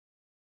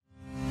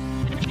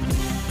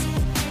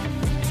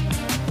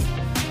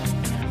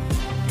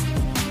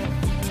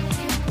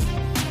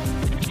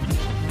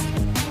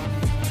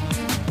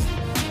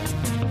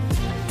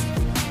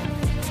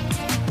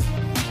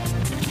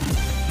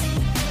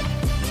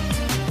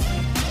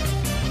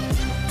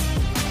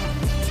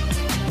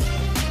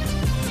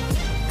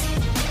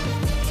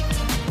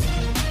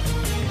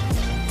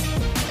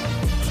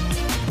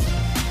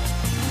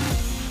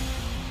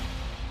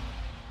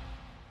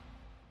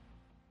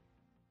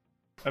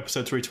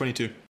episode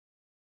 322.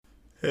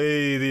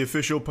 Hey, the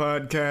official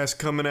podcast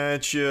coming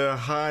at you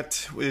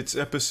hot. It's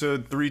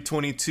episode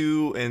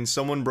 322, and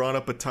someone brought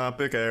up a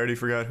topic, I already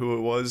forgot who it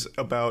was,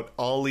 about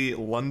Ollie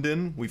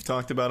London. We've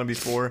talked about him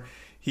before.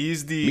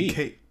 He's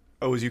the...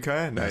 Oh, was you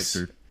Kaya? Nice.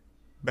 Bastard.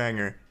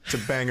 Banger. It's a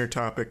banger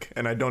topic,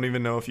 and I don't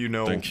even know if you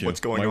know what's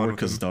going My on work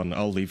with is him. done.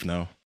 I'll leave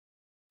now.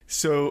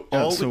 So,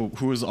 So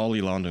who is Ollie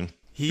London?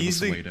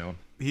 He's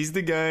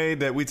the guy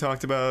that we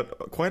talked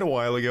about quite a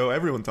while ago.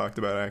 Everyone talked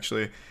about,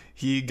 actually.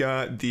 He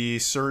got the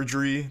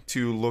surgery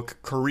to look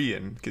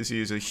Korean because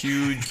he is a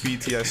huge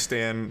BTS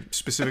stan,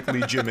 specifically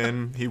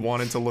Jimin. He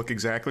wanted to look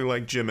exactly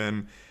like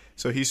Jimin.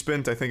 So he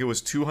spent, I think it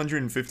was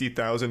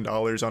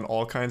 $250,000 on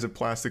all kinds of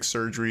plastic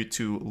surgery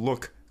to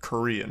look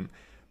Korean.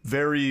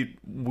 Very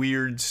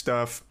weird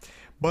stuff.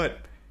 But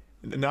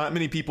not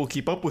many people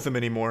keep up with him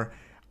anymore.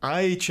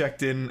 I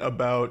checked in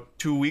about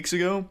 2 weeks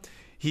ago.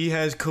 He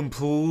has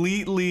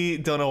completely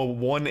done a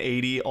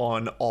 180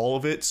 on all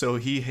of it, so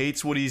he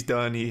hates what he's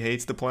done, he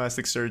hates the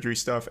plastic surgery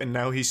stuff, and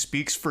now he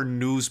speaks for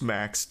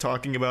Newsmax,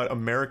 talking about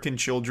American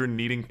children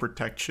needing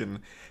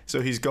protection.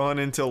 So he's gone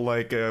into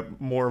like a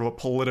more of a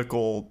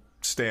political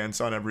stance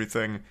on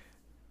everything,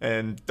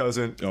 and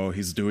doesn't... Oh,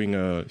 he's doing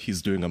a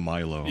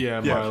Milo.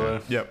 Yeah,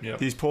 Milo. Yep.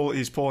 He's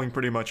pulling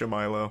pretty much a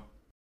Milo.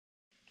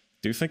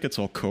 Do you think it's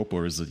all cope,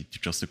 or is it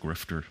just a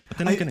grifter? But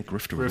then again, a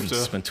grifter wouldn't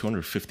spend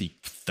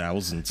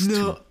 $250,000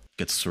 to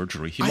get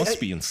surgery. He must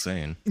be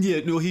insane. Yeah,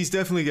 no, he's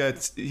definitely got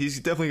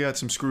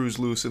some screws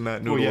loose in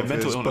that noodle.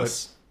 Mental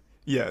illness.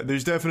 But yeah,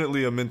 there's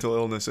definitely a mental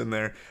illness in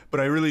there.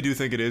 But I really do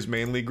think it is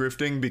mainly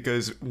grifting,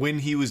 because when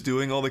he was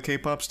doing all the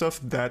K-pop stuff,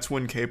 that's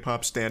when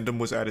K-pop standom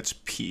was at its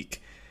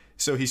peak.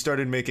 So he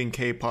started making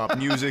K-pop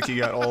music. He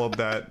got all of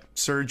that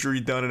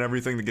surgery done and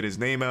everything to get his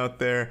name out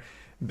there.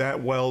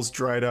 That well's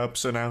dried up,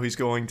 so now he's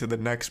going to the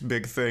next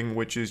big thing,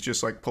 which is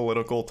just like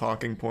political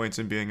talking points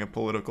and being a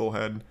political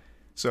head.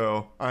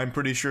 So I'm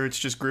pretty sure it's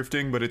just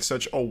grifting, but it's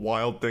such a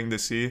wild thing to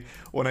see.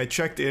 When I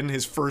checked in,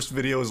 his first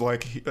video was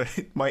like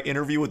my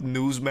interview with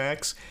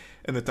Newsmax,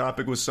 and the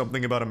topic was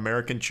something about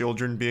American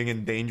children being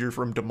in danger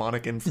from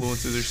demonic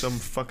influences or some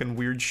fucking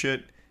weird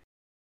shit.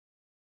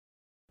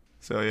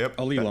 So yep.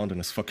 Ollie London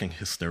is fucking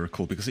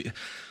hysterical because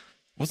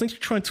wasn't he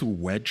trying to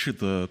wedge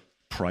the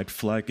pride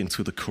flag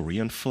into the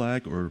Korean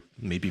flag, or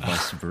maybe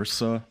vice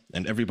versa,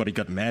 and everybody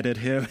got mad at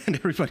him, and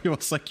everybody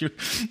was like,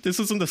 this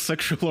isn't a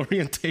sexual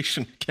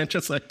orientation, you can't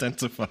just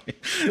identify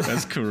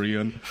as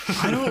Korean.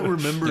 I don't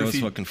remember. That was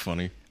fucking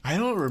funny. I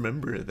don't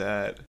remember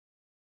that.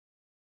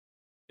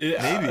 Maybe.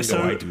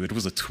 I do. It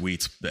was a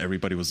tweet, but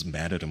everybody was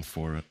mad at him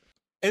for it.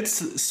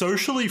 It's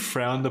socially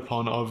frowned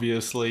upon,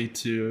 obviously,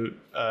 to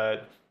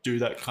do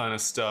that kind of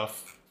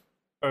stuff.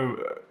 Or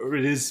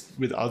it is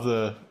with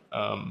other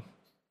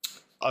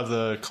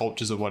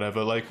cultures or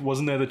whatever. Like,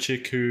 wasn't there the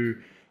chick who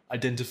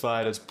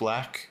identified as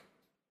black?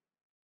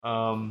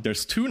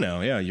 There's two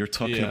now. Yeah, you're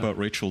talking about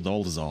Rachel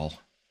Dolezal.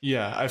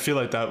 Yeah, I feel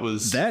like that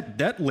was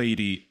that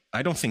lady.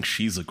 I don't think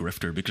she's a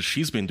grifter, because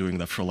she's been doing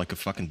that for like a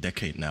fucking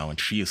decade now, and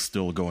she is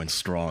still going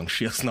strong.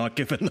 She has not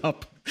given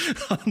up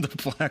on the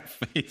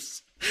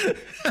blackface.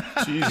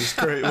 Jesus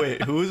Christ!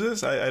 Wait, who is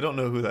this? I don't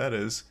know who that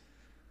is.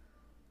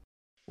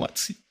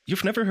 What?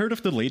 You've never heard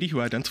of the lady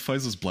who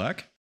identifies as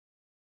black?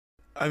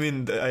 I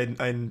mean,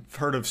 I've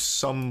heard of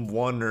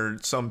someone or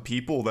some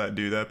people that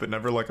do that, but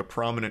never like a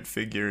prominent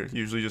figure.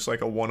 Usually just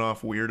like a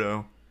one-off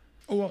weirdo.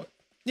 Well,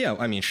 yeah,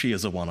 I mean, she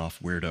is a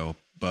one-off weirdo,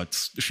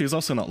 but she's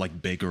also not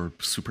like big or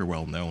super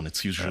well known.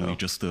 It's usually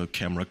just a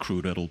camera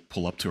crew that'll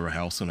pull up to her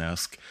house and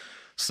ask,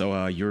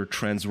 so you're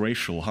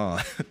transracial,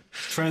 huh?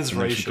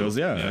 Transracial. And she goes,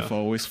 yeah, I've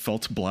always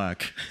felt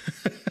black.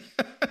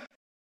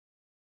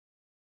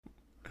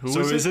 Who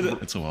is it?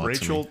 It's a lot.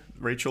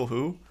 Rachel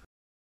who?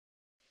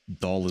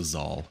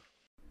 Dolezal.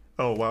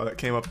 Oh, wow, that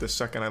came up the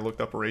second I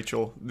looked up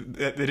Rachel.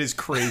 It is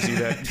crazy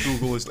that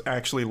Google is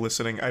actually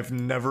listening. I've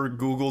never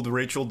Googled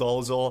Rachel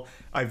Dolezal.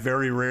 I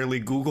very rarely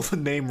Google the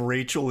name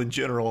Rachel in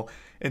general,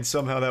 and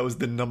somehow that was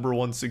the number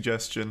one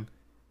suggestion.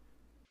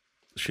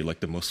 Is she like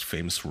the most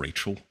famous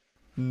Rachel?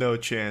 No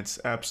chance.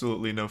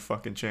 Absolutely no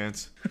fucking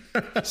chance.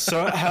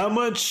 So how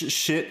much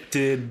shit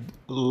did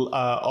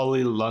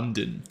Ollie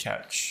London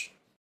catch?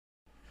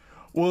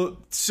 Well,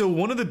 so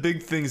one of the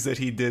big things that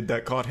he did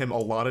that caught him a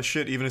lot of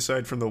shit, even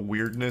aside from the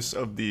weirdness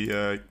of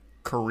the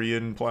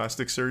Korean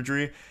plastic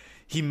surgery,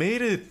 he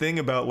made a thing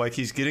about like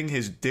he's getting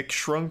his dick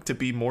shrunk to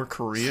be more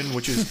Korean,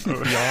 which is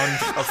beyond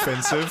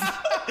offensive.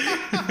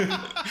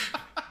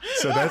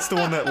 So that's the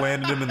one that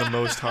landed him in the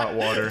most hot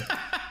water.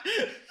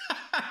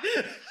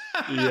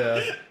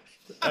 Yeah,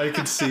 I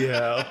could see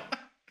how.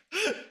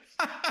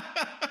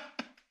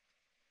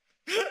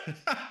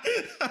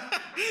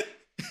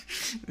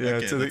 Yeah,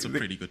 okay, so that's a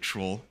pretty good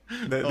troll.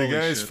 The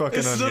guy's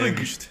fucking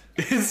unhinged.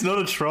 It's not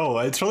a troll.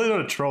 It's probably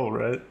not a troll,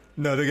 right?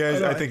 No, the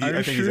guy's. I think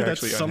he's sure actually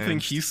that's something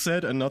unhinged. he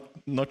said, and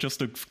not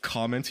just a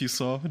comment you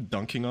saw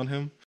dunking on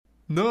him.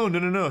 No.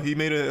 He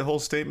made a whole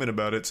statement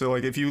about it. So,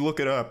 like, if you look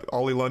it up,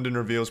 Ollie London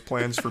reveals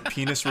plans for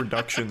penis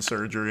reduction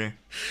surgery.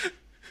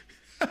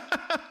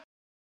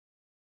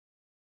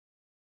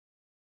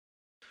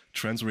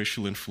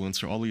 Transracial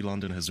influencer Ollie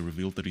London has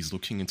revealed that he's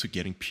looking into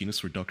getting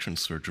penis reduction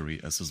surgery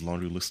as his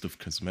laundry list of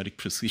cosmetic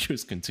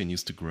procedures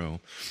continues to grow.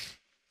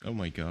 Oh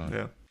my god.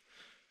 Yeah.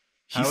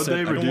 He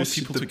said, I don't want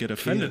people to get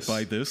offended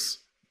by this.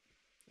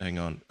 Hang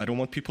on. I don't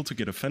want people to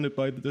get offended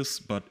by this,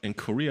 but in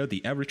Korea,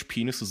 the average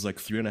penis is like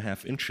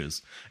 3.5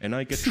 inches, and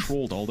I get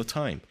trolled all the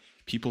time.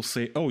 People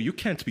say, oh, you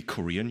can't be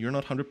Korean. You're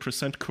not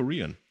 100%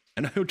 Korean.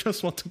 And I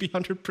just want to be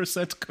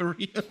 100%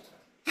 Korean.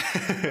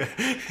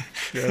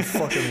 Yeah,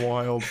 fucking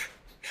wild.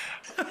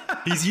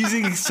 He's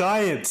using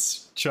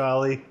science,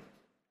 Charlie.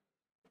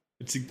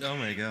 Oh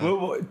my god.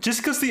 Well,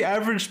 just because the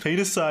average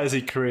penis size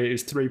in Korea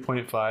is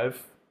 3.5,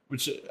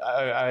 which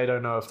I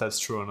don't know if that's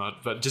true or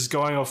not, but just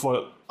going off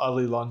what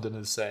Ali London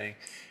is saying,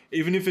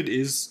 even if it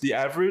is the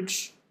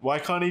average, why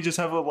can't he just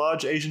have a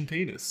large Asian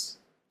penis?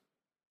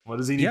 Why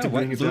does he need to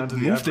bring it down to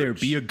the average? Move there,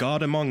 be a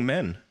god among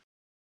men.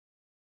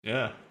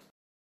 Yeah.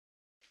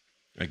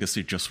 I guess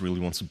he just really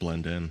wants to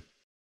blend in.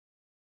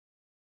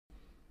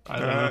 I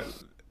don't know.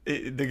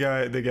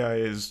 The guy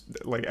is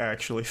like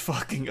actually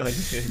fucking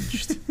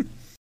unhinged.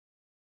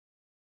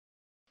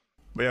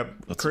 But yeah,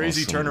 That's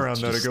crazy awesome. turnaround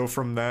It's though just- to go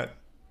from that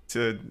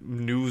to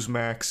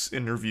Newsmax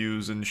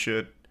interviews and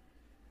shit.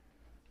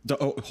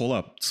 Oh, hold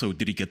up. So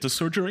did he get the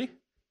surgery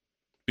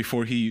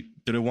before he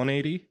did a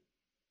 180?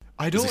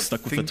 I Is don't he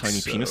stuck with a think tiny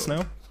so. penis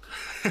now?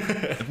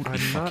 That would be I'm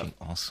fucking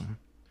awesome.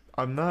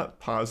 I'm not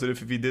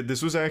positive if he did.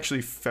 This was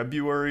actually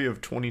February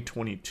of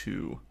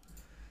 2022.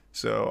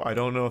 So I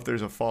don't know if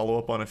there's a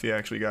follow-up on if he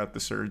actually got the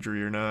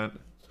surgery or not.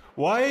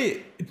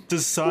 Why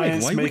does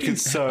science why would make you- it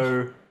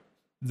so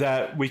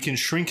that we can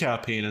shrink our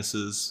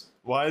penises?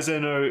 Why is there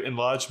no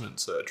enlargement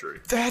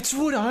surgery? That's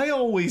what I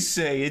always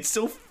say. It's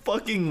so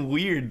fucking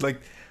weird.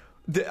 Like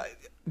the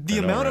know,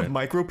 amount of right?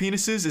 micro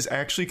penises is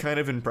actually kind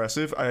of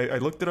impressive. I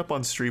looked it up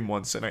on stream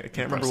once and I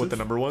can't remember what the Impressive?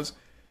 number was.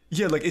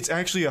 Yeah, like it's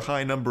actually a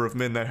high number of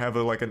men that have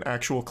an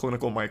actual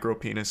clinical micro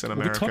penis in We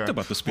America. talked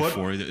about this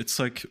before. It's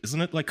like, isn't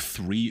it like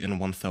 3 in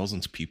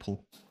 1,000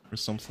 people or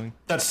something?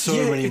 That's so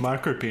Yeah, many it-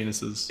 micro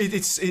penises. It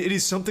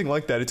is something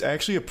like that. It's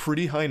actually a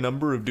pretty high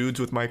number of dudes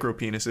with micro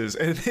penises,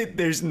 and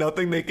there's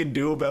nothing they can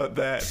do about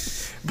that.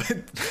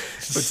 But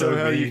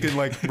somehow you mean. can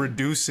like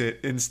reduce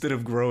it instead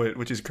of grow it,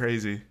 which is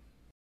crazy.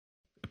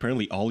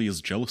 Apparently, Ollie is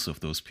jealous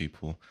of those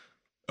people.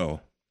 Oh,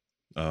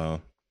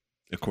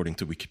 according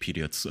to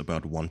Wikipedia, it's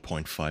about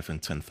 1.5 in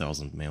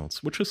 10,000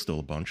 males, which is still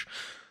a bunch.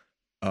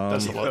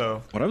 That's a lot.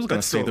 Oh, What I was gonna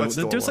that's say still- though, that's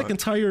still a there's like lot.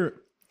 entire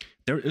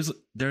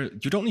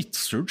you don't need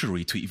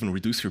surgery to even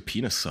reduce your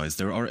penis size.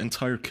 There are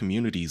entire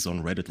communities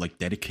on Reddit like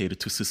dedicated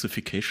to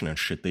sissification and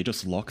shit. They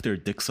just lock their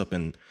dicks up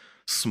in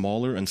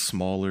smaller and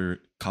smaller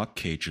cock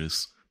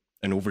cages,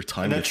 and over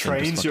time And the that thing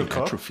just trains your fucking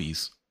cock?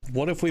 atrophies.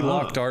 What if we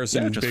locked ours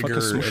yeah, in just fucking bigger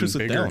smooshes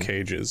and it bigger down.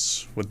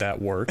 cages? Would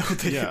that work?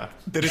 Yeah.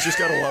 Then it's just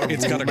got a lot of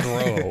It's room. got to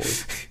grow.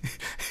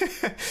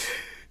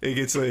 It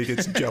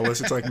gets jealous.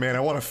 It's like, man, I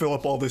want to fill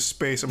up all this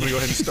space. I'm gonna go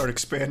ahead and start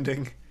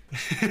expanding.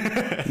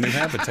 New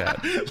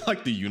habitat.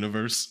 Like the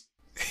universe.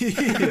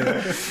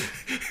 Yeah.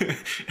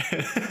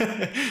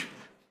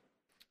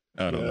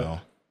 I don't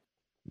know.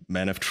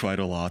 Men have tried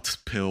a lot.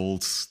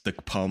 Pills,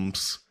 dick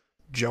pumps.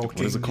 Jelking.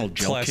 What is it called?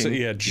 Jelking? Classic,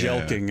 yeah,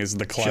 jelking is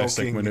the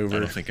classic Jelking. I maneuver.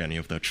 don't think any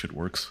of that shit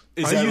works.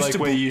 Is I that used like to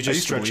where be- you I just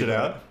used to stretch it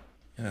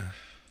believe out?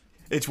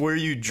 It's where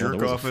you that jerk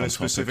was a off in fun a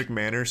specific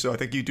manner. So I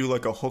think you do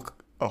like a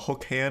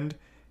hook hand,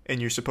 and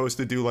you're supposed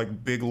to do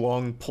like big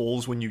long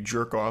pulls when you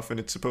jerk off, and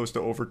it's supposed to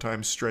over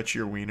time stretch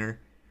your wiener.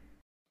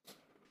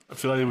 I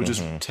feel like it would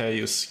just tear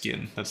your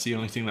skin. That's the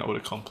only thing that would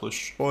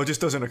accomplish. Well, it just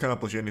doesn't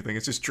accomplish anything.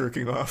 It's just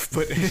jerking off,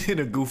 but in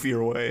a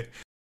goofier way.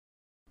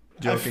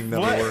 Joking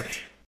never What? worked.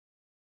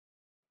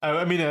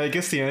 I mean, I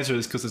guess the answer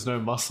is because there's no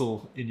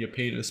muscle in your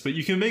penis, but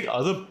you can make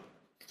other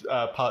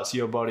parts of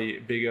your body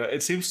bigger.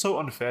 It seems so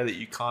unfair that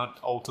you can't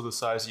alter the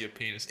size of your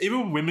penis.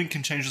 Even women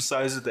can change the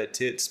size of their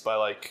tits by,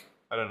 like,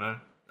 I don't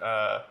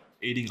know,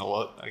 eating a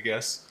lot, I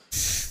guess.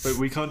 But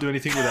we can't do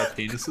anything with our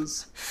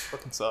penises.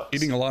 Fucking sucks.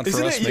 Eating a lot for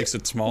Isn't us it- makes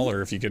it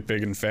smaller if you get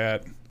big and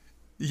fat.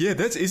 Yeah,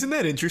 isn't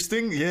that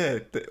interesting? Yeah.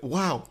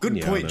 Wow, good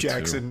Yeah, point, that too.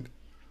 Jackson.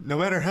 No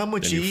matter how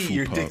much Then you eat,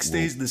 your fupa dick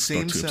stays will the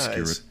same start to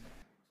obscure size. it.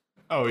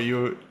 Oh,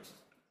 you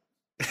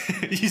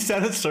you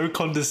sounded so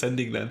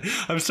condescending then.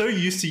 I'm so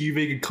used to you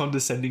being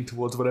condescending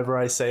towards whatever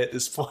I say at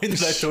this point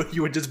that I thought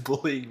you were just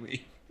bullying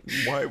me.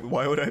 Why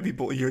would I be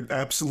bullying? You're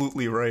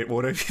absolutely right.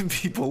 What would I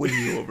be bullying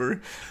you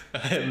over? I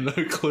have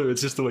no clue.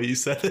 It's just the way you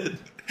said it.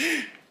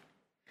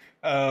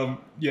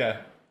 Yeah.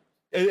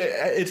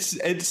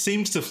 It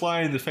seems to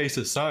fly in the face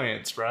of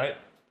science, right?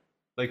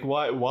 Like,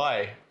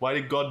 why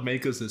did God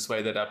make us this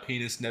way that our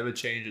penis never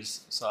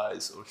changes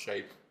size or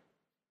shape?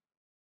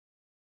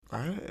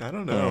 I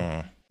don't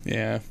know.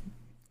 Yeah.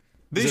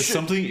 They Is there should-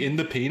 something in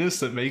the penis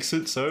that makes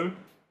it so?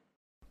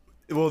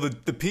 Well,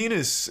 the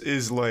penis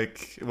is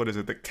like, what is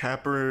it? The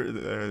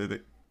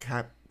capris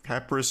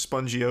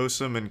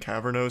spongiosum and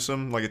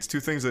cavernosum. Like, it's two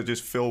things that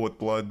just fill with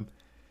blood.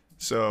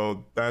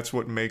 So that's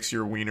what makes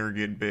your wiener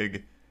get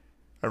big.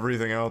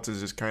 Everything else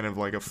is just kind of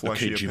like a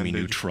fleshy Okay, Jimmy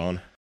appendage.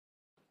 Neutron.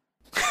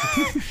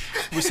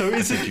 So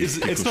it's People not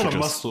should a just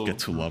muscle. Get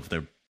to love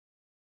their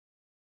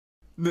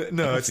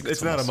No, it's think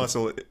it's a not a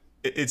muscle. muscle.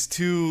 It's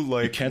too You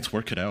like can't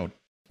work it out.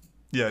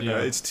 no, Yeah.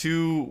 it's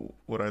two.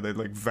 What are they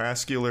like?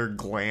 Vascular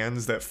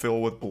glands that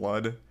fill with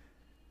blood.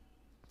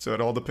 So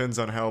it all depends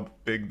on how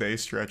big they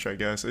stretch, I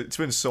guess. It's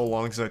been so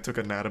long since I took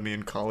anatomy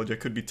in college. I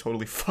could be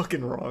totally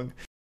fucking wrong.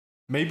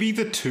 Maybe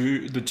the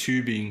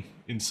tubing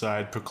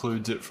inside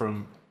precludes it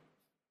from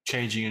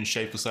changing in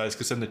shape or size,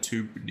 because then the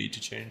tube would need to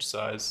change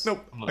size.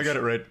 Nope, I'm not I got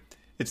sure. it right.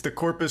 It's the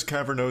corpus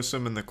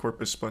cavernosum and the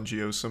corpus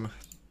spongiosum,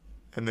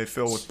 and they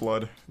fill with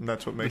blood, and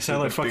that's what They makes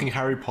sound it like fucking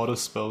Harry Potter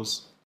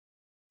spells.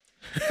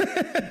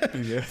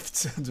 Yeah, it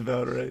sounds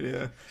about right.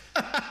 Yeah.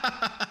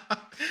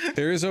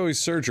 There is always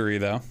surgery,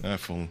 though.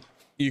 Full.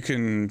 You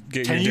can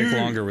get Can your dick you-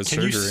 longer with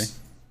can you surgery.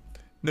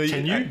 No,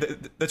 Can you?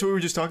 that's what we were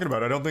just talking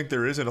about. I don't think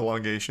there is an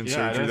elongation Yeah,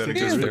 I surgery don't that think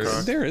exists Yeah, for there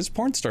cock. there is.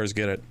 Porn stars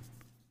get it.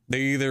 They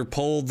either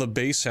pull the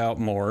base out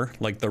more,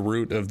 like the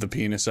root of the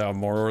penis out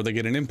more, or they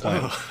get an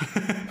implant.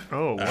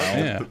 Oh, what?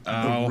 Yeah.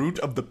 The root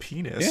of the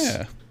penis.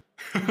 Yeah.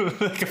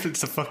 Like if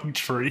it's a fucking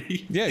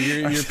tree. Yeah,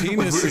 your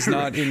penis is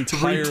not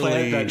entirely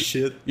Replant that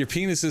shit. Your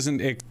penis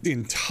isn't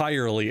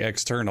entirely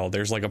external.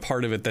 There's like a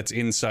part of it that's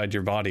inside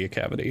your body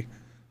cavity.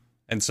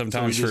 And So we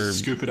sometimes just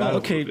scoop it out.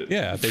 okay. A little bit.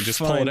 yeah, they just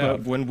pull Fine, it out.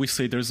 but when we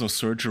say there's no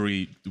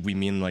surgery, we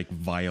mean like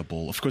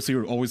viable. Of course,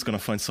 you're always going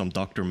to find some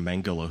Dr.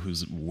 Mangala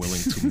who's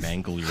willing to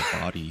mangle your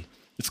body.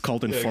 It's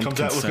called it informed comes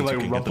out consent. looking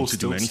You like can get them to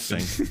do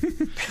Rumpelstiltskin.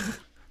 anything.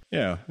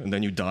 Yeah, and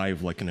then you die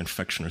of like an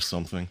infection or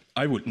something.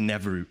 I would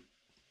never.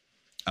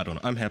 I don't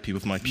know. I'm happy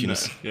with my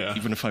penis. yeah.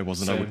 Even if I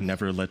wasn't, I would Same.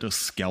 never let a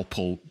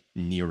scalpel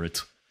near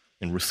it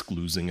and risk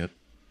losing it.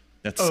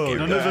 That's Oh, scary.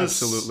 none of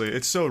us- absolutely.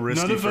 It's so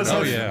risky. None of for us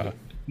nothing. have, yeah.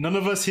 None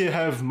of us here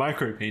have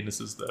micro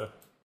penises though.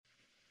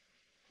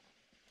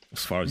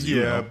 As far as you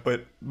Yeah, know.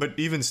 but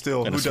even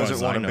still, And who as far doesn't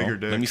as want I a know, bigger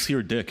dick? let me see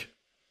your dick.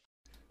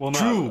 Well,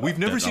 True, we've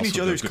never That's seen each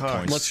also a other's good cocks.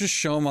 point. Let's just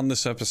show them on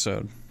this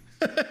episode.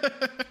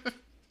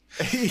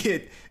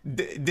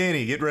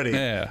 Danny, get ready.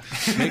 Yeah.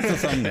 Make the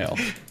thumbnail.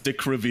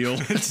 Dick reveal.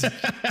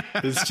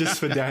 It's just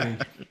for Danny.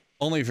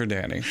 Only for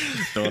Danny.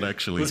 Don't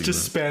actually Let's do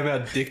just that. spam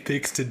out dick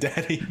pics to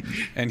Danny.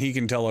 And he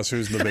can tell us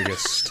who's the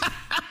biggest.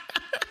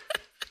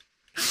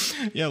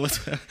 Yeah, let's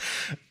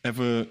have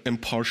an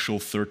impartial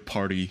third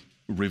party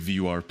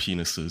review our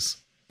penises.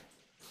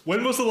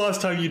 When was the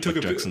last time you took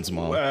Like a Jackson's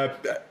mom.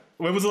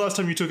 when was the last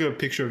time you took a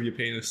picture of your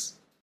penis?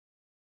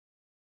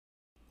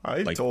 I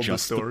Like told the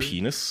just the story.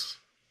 penis?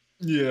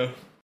 Yeah.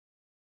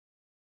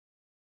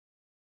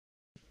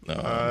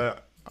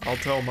 I'll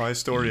tell my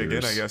story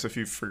again, I Years. guess, if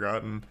you've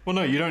forgotten. Well,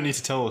 no, you don't need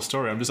to tell a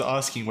story. I'm just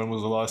asking when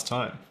was the last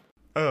time.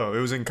 Oh, it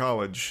was in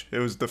college. It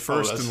was the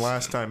first that's- and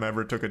last time I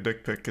ever took a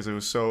dick pic because it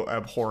was so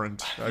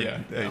abhorrent.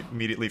 I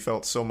immediately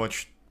felt so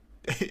much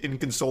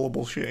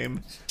inconsolable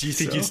shame. Do you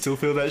think So- you still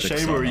feel that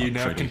Dicks shame, are or are you not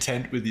now pretty.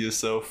 content with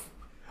yourself?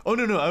 Oh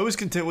no, I was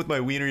content with my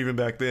wiener even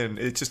back then.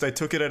 It's just I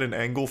took it at an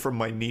angle from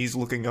my knees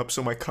looking up,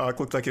 so my cock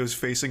looked like it was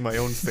facing my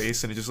own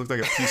face, and it just looked like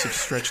a piece of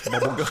stretched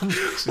bubblegum.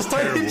 It was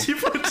Why terrible. did you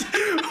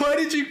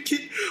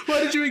why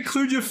did you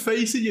include your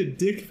face in your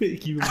dick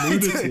pic, you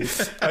lunatic?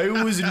 I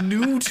was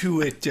new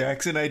to it,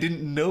 Jackson. I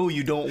didn't know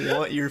you don't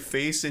want your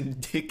face in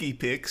dicky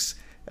pics.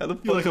 How the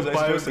fuck You're like was I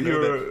supposed to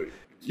know that?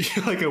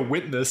 you're like a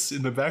witness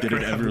in the Did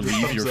background. it ever with the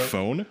leave thumbs your up.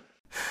 phone?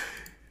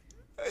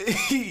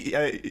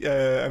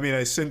 I mean,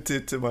 I sent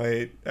it to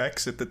my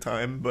ex at the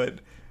time, but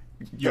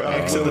Your God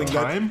ex at the willing,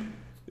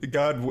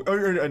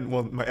 that- time?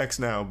 well, my ex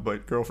now,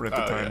 but girlfriend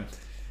at the time.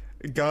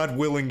 God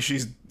willing,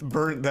 she's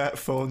burnt that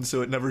phone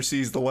so it never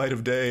sees the light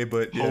of day.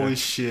 But yeah, Holy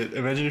shit!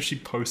 Imagine if she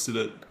posted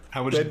it.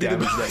 How much That didn't-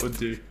 damage that would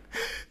do.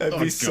 that'd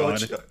be God.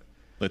 such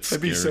That's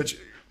that'd be scary. such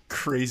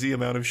crazy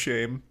amount of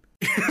shame.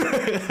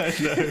 I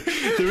know.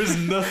 There is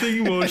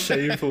nothing more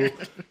shameful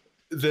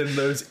than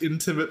those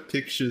intimate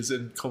pictures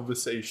and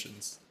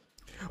conversations.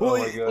 Well,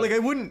 my God. like I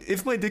wouldn't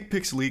if my dick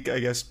pics leak. I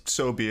guess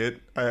so be it.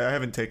 I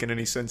haven't taken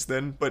any since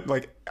then. But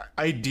like,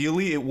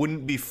 ideally, it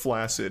wouldn't be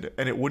flaccid,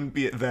 and it wouldn't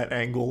be at that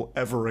angle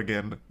ever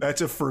again.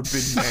 That's a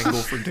forbidden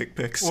angle for dick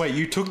pics. Wait,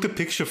 you took the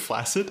picture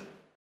flaccid?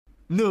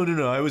 No,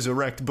 I was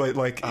erect, but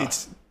like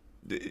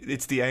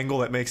it's the angle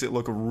that makes it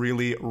look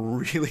really,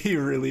 really,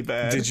 really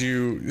bad. Did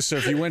you? So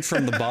if you went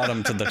from the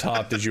bottom to the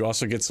top, did you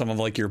also get some of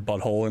like your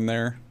butthole in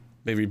there?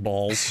 Maybe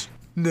balls.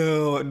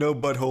 No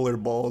butthole or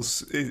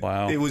balls.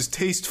 Wow. It was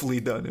tastefully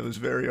done. It was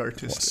very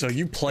artistic. So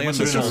you planned must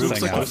this have whole been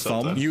thing looks like a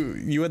out. thumb.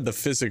 You had the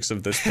physics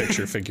of this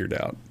picture figured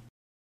out.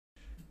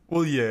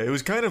 Well, yeah, it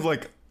was kind of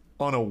like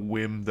on a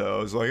whim, though.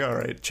 I was like, all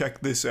right,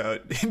 check this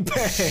out.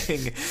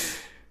 Bang!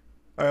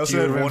 I Do also you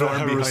had one remember arm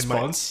her behind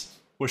response?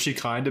 Was she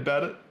kind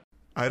about it?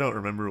 I don't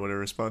remember what her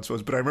response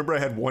was, but I remember I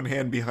had one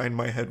hand behind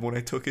my head when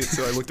I took it,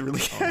 so I looked really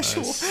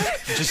casual.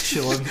 Just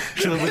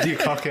chilling with your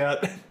cock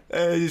out.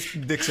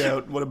 Just dicks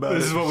out. What about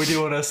This is it? what we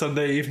do on our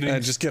Sunday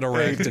evening. Just get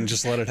erect and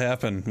just let it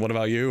happen. What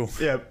about you?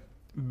 Yeah,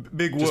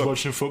 big Just whoop.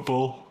 watching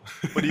football.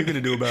 What are you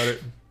gonna do about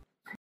it?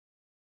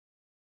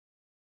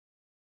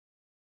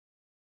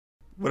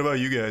 What about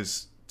you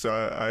guys? So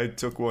I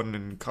took one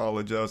in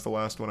college. That was the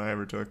last one I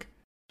ever took.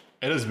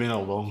 It has been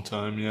a long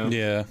time, yeah.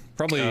 Yeah,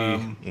 probably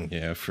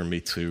Yeah, for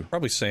me too.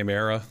 probably same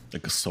era.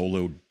 Like a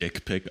solo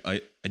dick pic.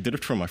 I did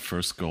it for my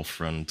first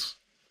girlfriend,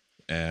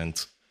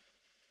 and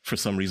for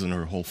some reason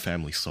her whole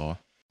family saw.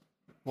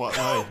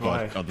 Why?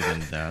 But other than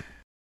that,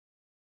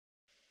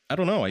 I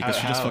don't know. I guess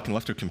she just How? fucking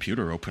left her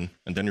computer open,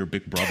 and then your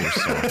big brother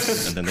saw,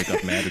 and then they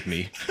got mad at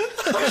me.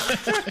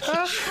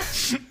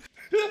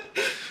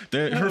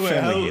 Her Wait,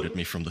 family how- hated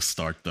me from the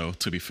start, though.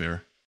 To be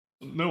fair.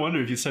 No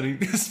wonder if you're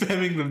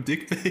spamming them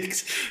dick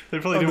pics. They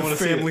probably On didn't the want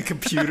to see family it.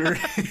 computer.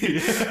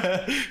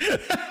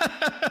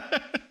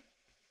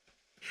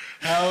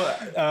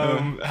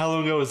 How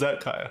long ago was that,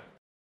 Kaya?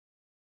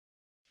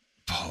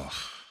 Oh,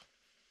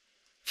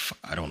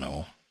 I don't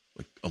know.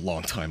 Like a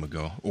long time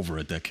ago, over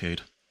a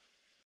decade.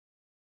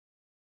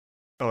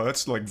 Oh,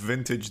 that's like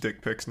vintage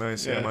dick pics.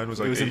 Nice. Yeah, mine was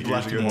like it was 8 in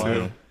black years and ago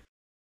white. too.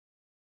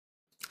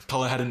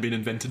 Color hadn't been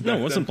invented. No, back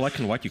it wasn't then. black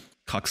and white, you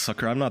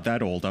cocksucker. I'm not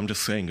that old. I'm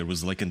just saying it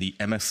was like in the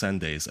MSN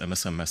days,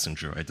 MSN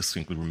Messenger. I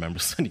distinctly remember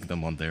sending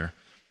them on there.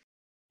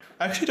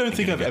 I actually don't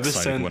think Getting I've ever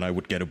excited sent. when I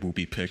would get a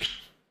booby pic.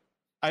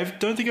 I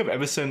don't think I've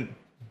ever sent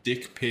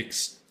dick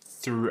pics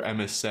through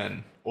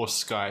MSN or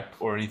Skype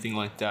or anything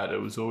like that. It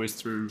was always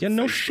through. Yeah,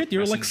 no Facebook shit.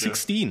 You're like Messenger.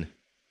 16.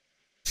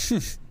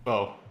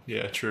 Oh,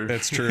 yeah, true.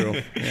 That's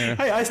true. Yeah.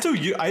 Hey, I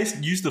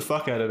used the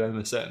fuck out of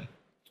MSN.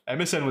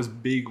 MSN was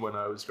big when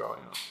I was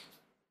growing up.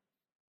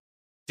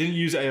 Didn't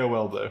use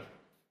AOL though.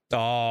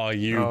 Oh,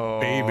 you Oh.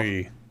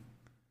 baby.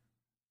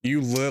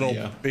 You little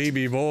Yeah.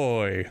 baby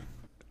boy.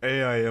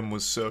 AIM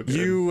was so good.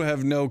 You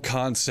have no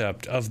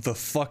concept of the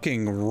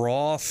fucking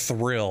raw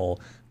thrill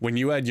when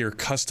you had your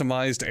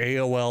customized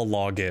AOL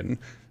login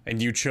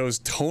and you chose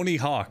Tony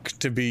Hawk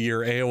to be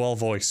your AOL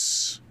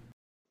voice.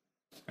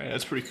 Hey,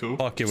 that's pretty cool.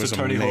 Fuck, it was so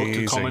Tony Hawk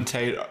amazing. could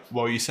commentate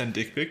while you send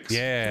dick pics.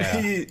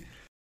 Yeah.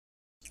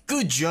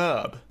 Good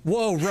job.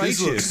 Whoa, This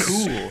righteous.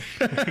 looks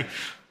cool.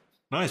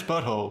 Nice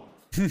butthole.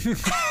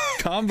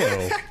 Combo.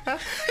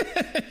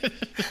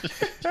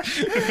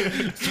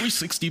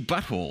 360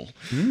 butthole.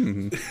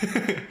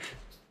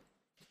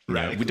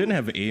 Yeah, we didn't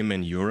have AIM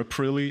in Europe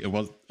really.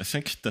 Well, I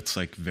think that's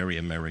like very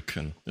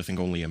American. I think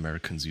only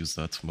Americans use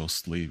that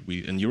mostly.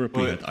 We in Europe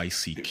we Well, had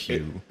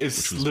ICQ. It's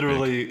which was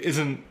literally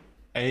isn't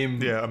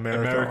AIM. Yeah,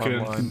 America American.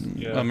 Online.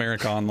 Yeah.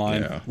 America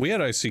Online. Yeah. We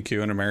had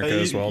ICQ in America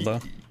as well,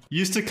 though.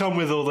 Used to come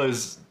with all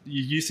those.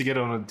 You used to get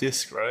it on a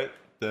disc, right?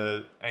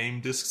 The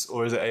AIM discs,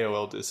 or is it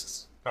AOL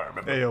discs? Can't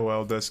remember.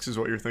 AOL discs is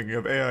what you're thinking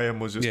of. AIM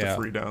was just Yeah. a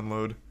free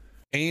download.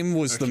 AIM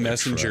was the Okay,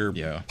 messenger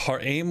yeah.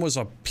 part. AIM was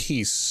a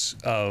piece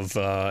of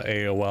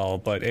AOL,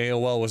 but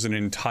AOL was an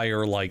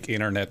entire like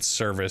internet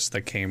service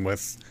that came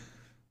with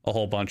a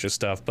whole bunch of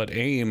stuff. But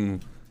AIM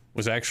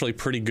was actually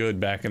pretty good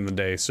back in the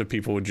day, so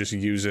people would just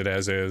use it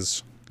as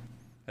is,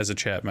 as a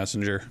chat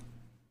messenger.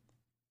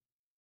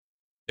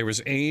 There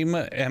was AIM,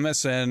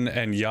 MSN,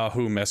 and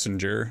Yahoo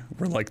Messenger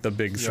were like the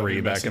big three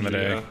Yahoo back in the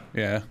day. Messenger,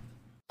 Yeah.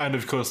 And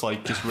of course,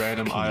 like just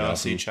random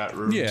IRC chat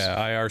rooms. Yeah,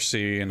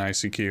 IRC and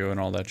ICQ and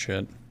all that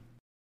shit.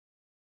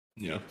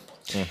 Yeah.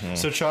 Mm-hmm.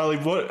 So Charlie,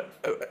 what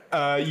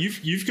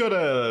you've got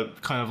a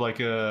kind of like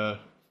a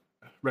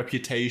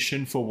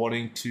reputation for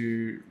wanting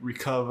to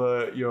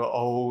recover your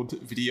old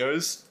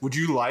videos. Would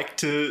you like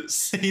to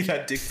see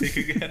that dick pic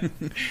again?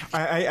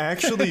 I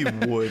actually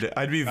would.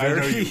 I'd be I know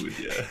very. you would,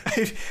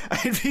 yeah.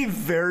 I'd be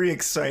very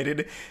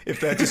excited if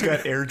that just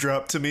got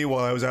airdropped to me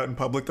while I was out in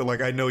public. They're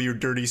like, I know your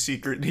dirty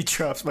secret, and he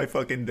drops my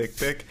fucking dick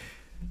pic.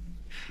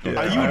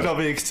 Yeah, You would not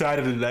be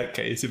excited in that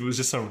case if it was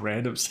just some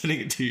random sending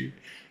it to you.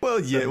 well,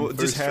 yeah, well, First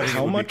just having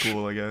how it would much- be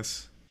cool, I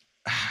guess.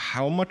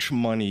 How much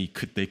money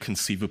could they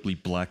conceivably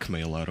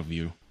blackmail out of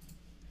you?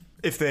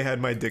 If they had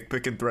my dick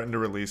pic and threatened to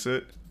release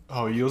it.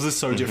 Oh, yours is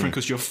so different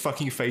because your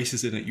fucking face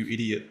is in it, you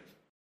idiot.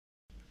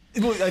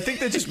 Well, I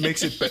think that just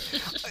makes it better.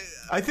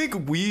 I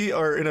think we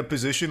are in a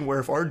position where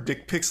if our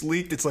dick pics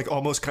leaked, it's like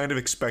almost kind of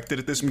expected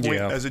at this point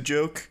Yeah. as a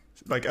joke.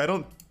 Like I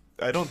don't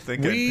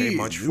think I'd We- pay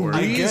much for I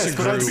it. We guess, as a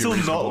but I'd group- still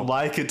reasonable. not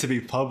like it to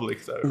be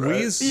public though,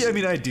 right? Yeah, I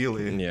mean,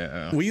 ideally.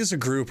 Yeah. We as a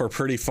group are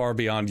pretty far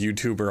beyond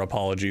YouTuber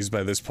apologies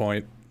by this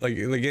point. Like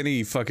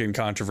any fucking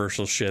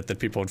controversial shit that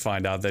people would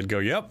find out, they'd go,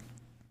 "Yep,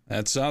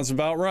 that sounds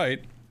about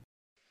right.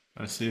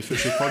 That's the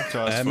official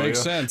podcast. That for makes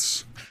you.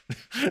 sense."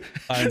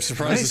 I'm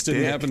surprised Nice this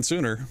didn't dick. happen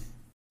sooner.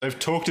 They've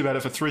talked about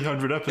it for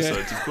 300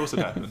 episodes. Of course it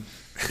happened.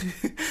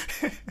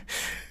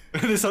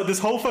 this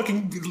whole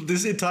fucking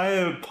this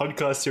entire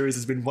podcast series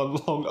has been one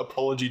long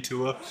apology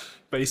tour,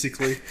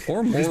 basically.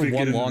 Or Who's more been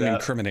one getting long that?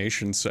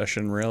 incrimination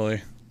session,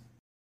 really.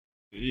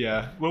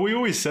 Yeah. Well, we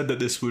always said that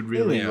this would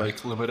really Yeah.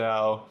 like limit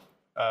our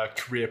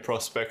career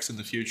prospects in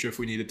the future if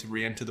we needed to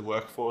re-enter the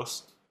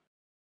workforce.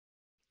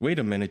 Wait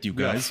a minute, you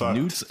Yeah, guys. fucked.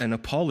 Nudes and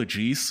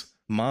apologies.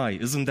 My,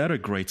 isn't that a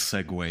great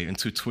segue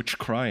into Twitch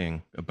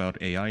crying about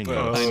AI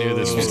now? I knew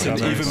this was It's an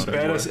coming. even Segue.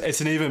 better.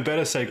 It's an even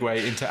better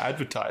segue into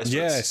advertisements.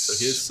 Yes.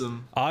 So here's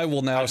some. I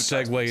will now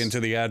segue Advertisements. into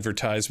the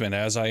advertisement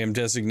as I am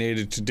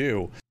designated to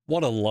do.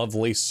 What a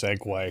lovely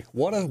segue.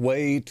 What a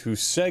way to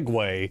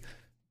segue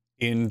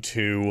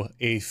into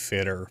a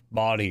fitter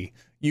body.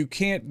 You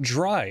can't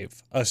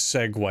drive a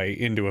Segway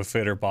into a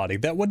fitter body.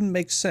 That wouldn't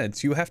make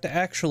sense. You have to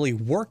actually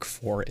work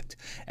for it.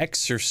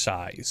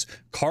 Exercise,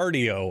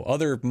 cardio,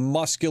 other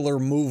muscular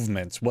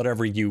movements,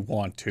 whatever you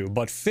want to.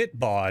 But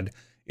FitBod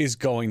is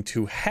going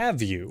to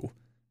have you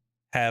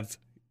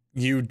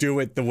do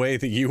it the way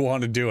that you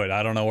want to do it.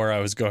 I don't know where I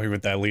was going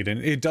with that lead in.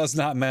 It does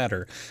not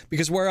matter,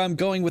 because where I'm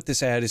going with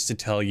this ad is to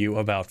tell you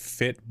about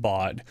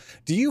FitBod.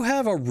 Do you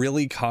have a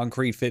really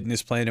concrete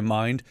fitness plan in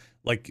mind?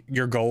 Like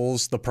your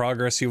goals, the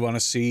progress you want to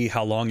see,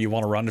 how long you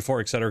want to run it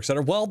for, et cetera, et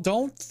cetera. Well,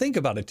 don't think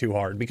about it too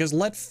hard, because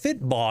let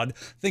FitBod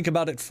think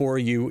about it for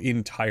you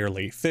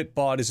entirely.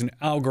 FitBod is an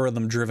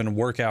algorithm-driven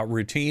workout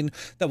routine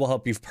that will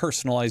help you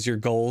personalize your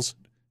goals,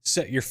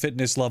 set your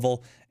fitness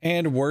level,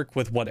 and work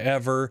with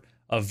whatever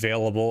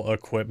available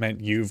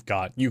equipment you've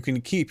got. You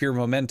can keep your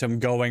momentum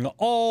going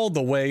all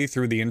the way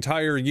through the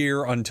entire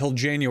year until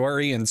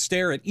January and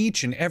stare at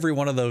each and every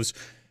one of those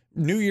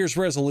New Year's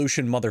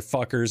resolution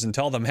motherfuckers and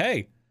tell them,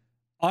 hey,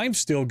 I'm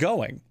still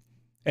going.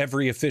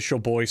 Every official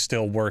boy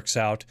still works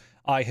out.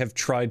 I have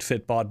tried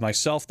FitBod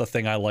myself. The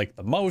thing I like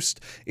the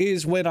most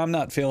is when I'm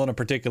not feeling a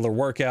particular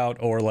workout,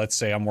 or let's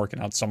say I'm working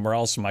out somewhere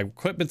else and my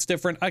equipment's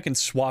different, I can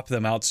swap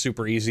them out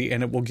super easy,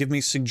 and it will give me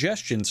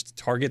suggestions to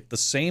target the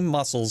same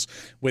muscles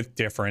with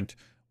different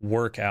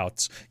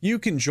workouts. You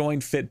can join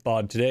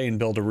FitBod today and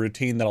build a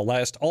routine that'll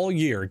last all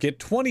year. Get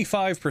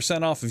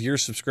 25% off of your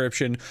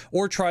subscription,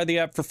 or try the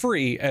app for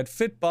free at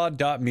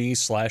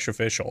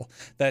fitbod.me/official.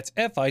 That's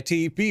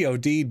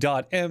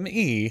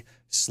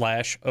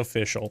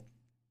fitbod.me/official.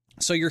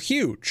 So you're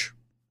huge,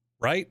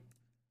 right?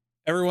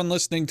 Everyone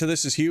listening to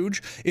this is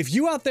huge. If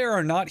you out there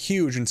are not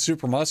huge and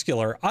super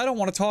muscular, I don't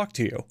want to talk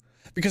to you,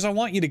 because I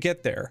want you to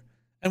get there.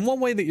 And one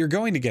way that you're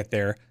going to get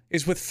there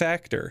is with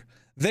Factor.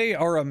 They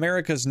are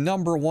America's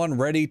 #1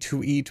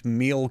 ready-to-eat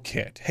meal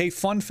kit. Hey,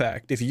 fun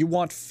fact, if you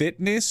want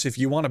fitness, if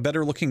you want a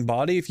better-looking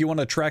body, if you want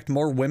to attract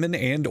more women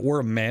and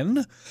or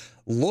men,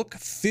 look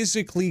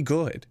physically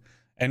good.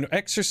 And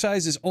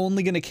exercise is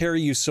only going to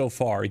carry you so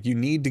far. You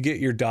need to get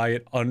your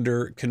diet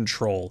under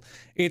control.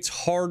 It's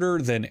harder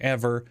than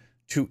ever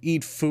to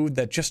eat food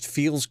that just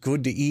feels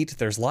good to eat.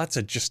 There's lots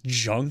of just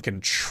junk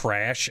and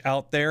trash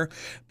out there,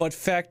 but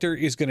Factor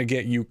is going to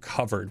get you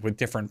covered with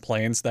different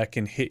plans that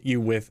can hit you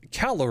with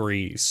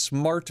calories,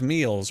 smart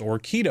meals, or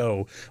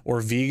keto, or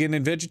vegan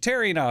and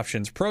vegetarian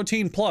options,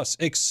 protein plus,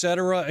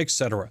 etc.,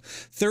 etc.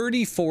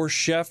 34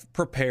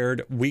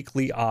 chef-prepared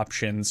weekly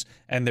options,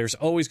 and there's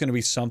always going to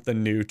be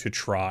something new to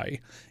try.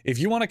 If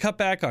you want to cut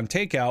back on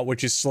takeout,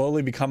 which is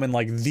slowly becoming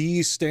like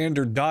the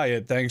standard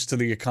diet thanks to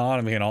the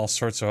economy and all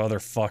sorts of other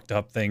fucked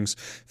up things,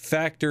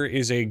 Factor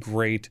is a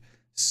great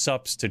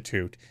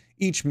substitute.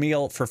 Each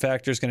meal for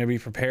Factor is going to be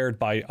prepared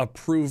by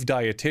approved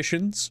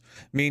dietitians,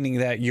 meaning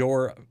that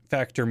your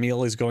Factor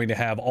meal is going to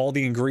have all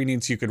the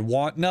ingredients you could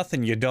want,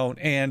 nothing you don't,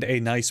 and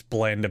a nice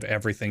blend of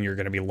everything you're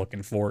going to be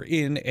looking for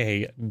in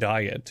a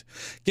diet.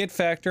 Get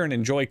Factor and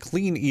enjoy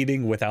clean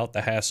eating without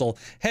the hassle.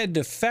 Head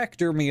to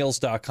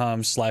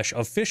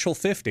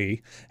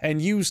factormeals.com/official50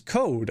 and use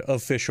code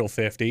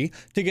official50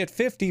 to get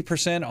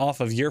 50% off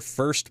of your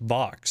first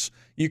box.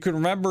 You can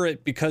remember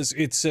it because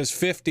it says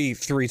 50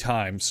 3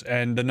 times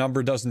and the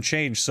number doesn't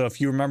change. So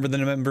if you remember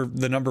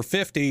the number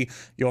 50,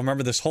 you'll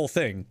remember this whole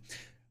thing.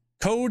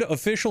 Code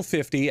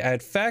official50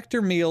 at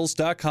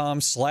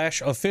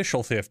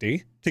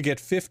factormeals.com/official50 to get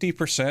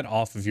 50%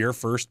 off of your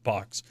first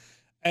box.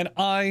 And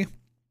I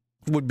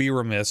would be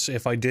remiss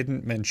if I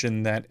didn't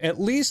mention that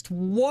at least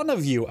one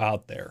of you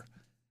out there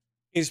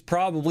is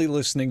probably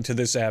listening to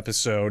this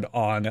episode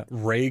on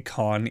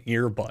Raycon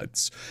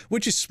earbuds,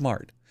 which is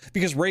smart,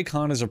 because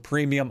Raycon is a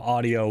premium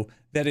audio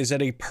that is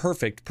at a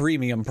perfect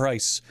premium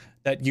price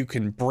that you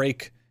can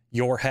break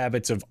your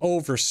habits of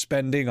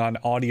overspending on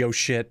audio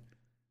shit.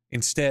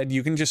 Instead,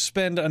 you can just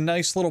spend a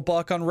nice little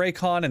buck on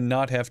Raycon and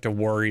not have to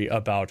worry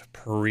about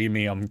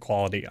premium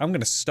quality. I'm going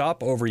to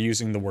stop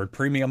overusing the word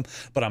premium,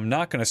 but I'm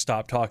not going to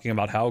stop talking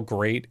about how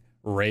great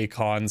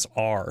Raycons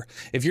are.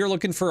 If you're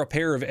looking for a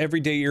pair of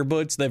everyday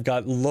earbuds, they've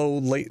got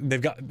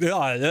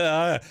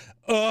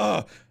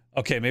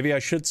okay, maybe I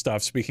should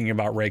stop speaking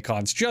about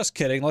Raycons. Just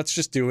kidding. Let's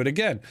just do it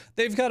again.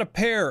 They've got a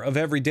pair of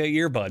everyday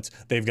earbuds.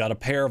 They've got a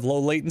pair of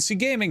low latency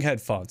gaming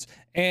headphones.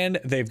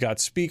 And they've got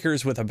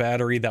speakers with a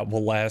battery that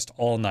will last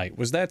all night.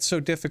 Was that so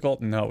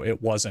difficult? No,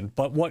 it wasn't.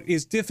 But what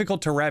is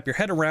difficult to wrap your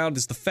head around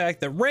is the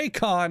fact that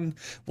Raycon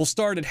will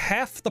start at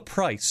half the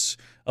price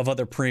of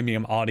other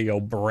premium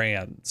audio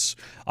brands.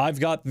 I've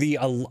got the,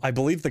 I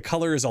believe the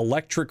color is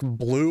electric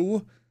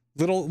blue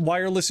little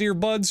wireless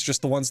earbuds,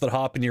 just the ones that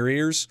hop in your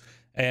ears.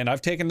 And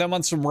I've taken them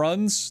on some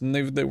runs, and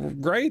they were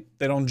great.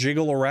 They don't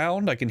jiggle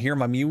around. I can hear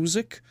my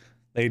music.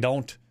 They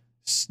don't,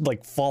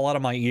 like, fall out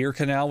of my ear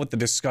canal with the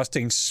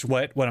disgusting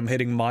sweat when I'm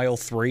hitting mile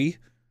 3.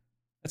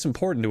 That's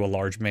important to a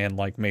large man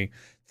like me.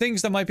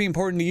 Things that might be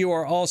important to you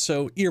are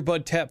also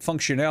earbud tap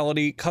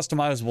functionality,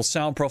 customizable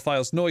sound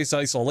profiles, noise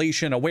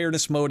isolation,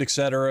 awareness mode,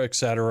 etc.,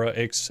 etc.,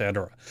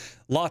 etc.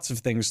 Lots of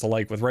things to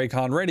like with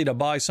Raycon. Ready to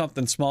buy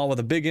something small with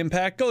a big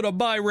impact? Go to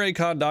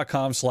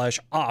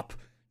buyraycon.com/op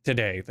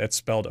today. That's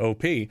spelled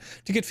OP to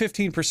get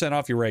 15%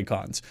 off your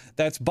Raycons.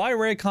 That's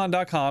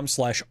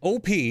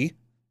buyraycon.com/OP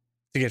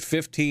to get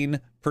 15%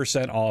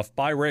 off.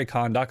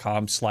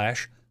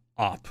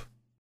 Buyraycon.com/op.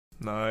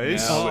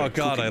 Nice. Oh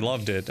God, I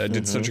loved it. I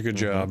did such a good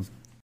job.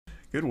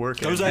 Good work.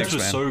 Those Andrew. ads were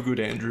man. so good,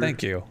 Andrew.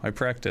 Thank you. I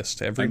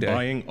practiced every I'm day.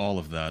 buying all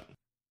of that.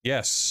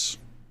 Yes.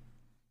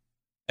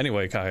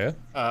 Anyway, Kaya.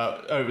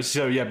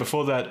 So yeah,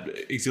 before that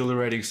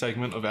exhilarating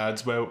segment of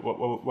ads, what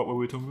were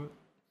we talking about?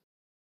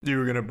 You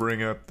were gonna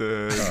bring up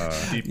the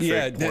deep fake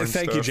Yeah, porn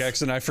thank you, stuff.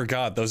 Jackson. I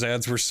forgot. Those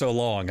ads were so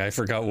long. I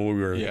forgot what we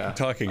were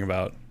talking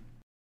about.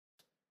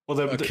 Well,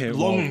 they're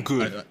long and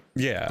good.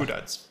 Yeah. Good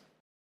ads.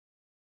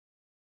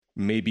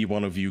 Maybe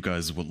one of you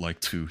guys would like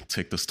to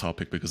take this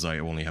topic because I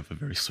only have a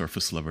very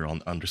surface level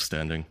on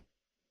understanding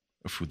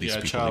of who these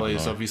people Charlie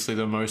even is are. obviously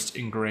the most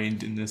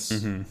ingrained in this.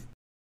 Mm-hmm.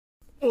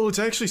 Well, it's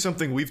actually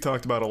something we've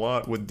talked about a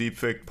lot with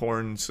deepfake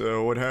porn.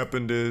 So what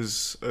happened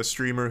is a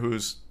streamer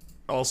who's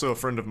also a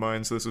friend of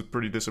mine, so this was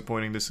pretty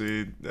disappointing to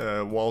see,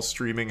 while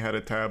streaming had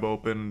a tab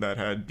open that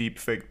had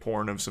deepfake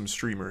porn of some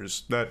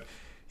streamers that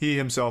he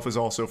himself is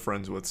also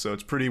friends with. So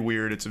it's pretty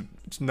weird. It's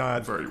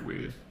not Very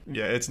weird.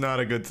 Yeah, it's not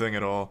a good thing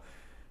at all.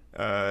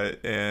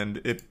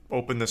 And it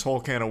opened this whole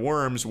can of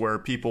worms where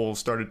people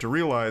started to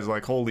realize,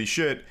 like, holy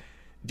shit,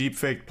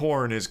 deepfake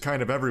porn is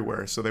kind of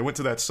everywhere. So they went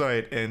to that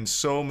site, and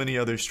so many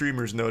other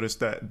streamers noticed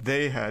that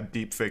they had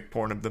deepfake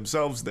porn of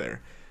themselves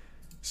there.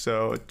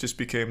 So it just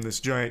became this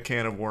giant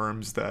can of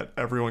worms that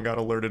everyone got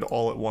alerted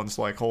all at once,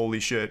 like, holy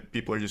shit,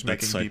 people are just That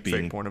making site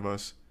being deepfake porn of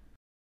us.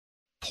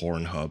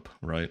 Pornhub,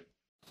 right?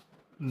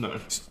 No,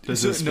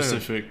 there's a No.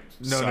 specific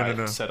No.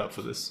 site set up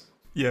for this.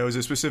 Yeah, it was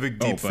a specific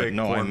Oh, deepfake but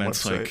no, porn I meant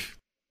website. like.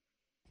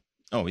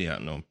 Oh yeah,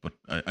 no, but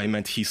I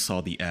meant he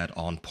saw the ad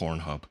on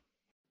Pornhub.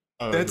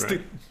 Oh, That's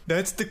right.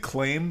 that's the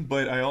claim,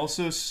 but I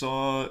also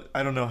saw,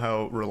 I don't know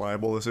how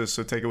reliable this is,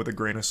 so take it with a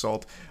grain of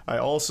salt. I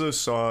also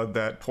saw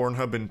that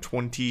Pornhub in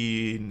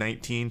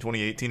 2019,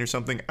 2018 or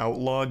something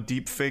outlawed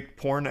deepfake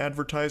porn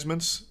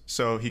advertisements,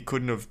 so he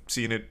couldn't have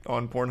seen it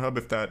on Pornhub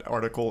if that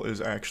article is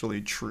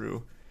actually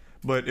true.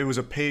 But it was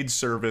a paid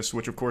service,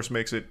 which of course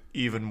makes it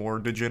even more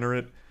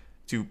degenerate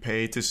to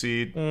pay to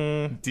see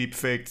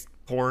deepfaked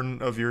porn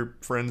of your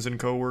friends and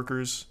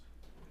coworkers.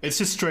 It's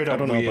just straight up I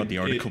don't know weird. about the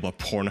article, but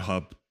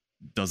Pornhub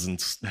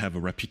doesn't have a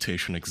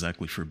reputation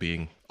exactly for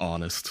being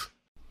honest.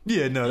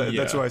 Yeah, no,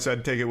 that's Yeah. why I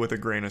said take it with a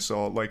grain of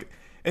salt. Like,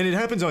 and it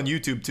happens on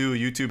YouTube too.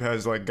 YouTube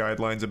has like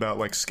guidelines about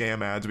like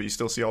scam ads, but you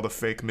still see all the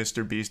fake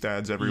Mr. Beast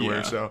ads everywhere.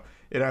 Yeah. So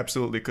it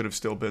absolutely could have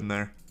still been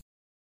there.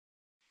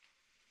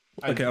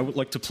 Okay, I would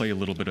like to play a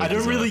little bit of. I don't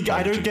his, really. I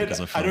apology don't get. because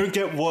I found- don't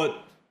get what.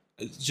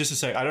 Just to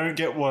say, I don't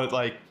get what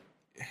like.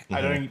 I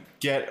don't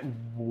get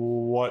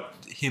what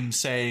him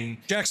saying.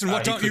 Jackson,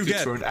 what he don't you clicked it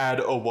get? through an ad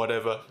or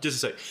whatever? Just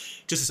a sec.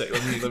 Just a sec.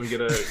 Let me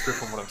get a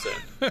grip on what I'm saying.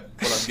 What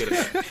I'm getting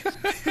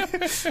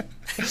at.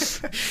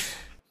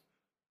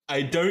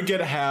 I don't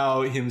get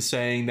how him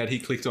saying that he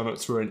clicked on it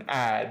through an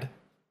ad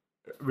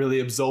really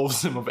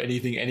absolves him of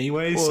anything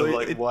anyway. Well, so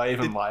like, why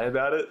even lie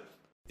about it?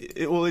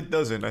 Well, it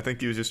doesn't. I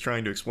think he was just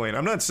trying to explain.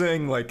 I'm not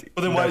saying like.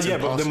 But then why? that's Yeah,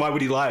 but then impossible. why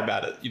would he lie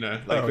about it? You know,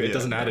 like Oh, it yeah,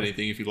 doesn't add no.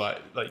 anything if you lie.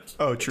 Like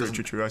Oh, it true.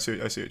 doesn't- I see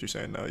what you're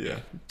saying now. Yeah.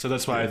 So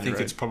that's why I you're think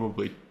right. it's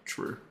probably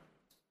true.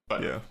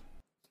 But Yeah.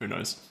 who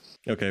knows?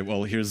 Okay,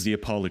 well, here's the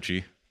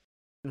apology.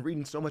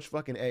 Reading so much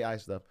fucking AI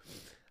stuff.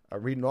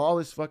 I'm reading all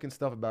this fucking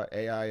stuff about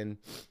AI and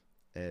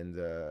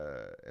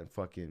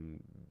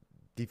fucking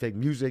deepfake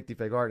music,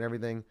 deepfake art, and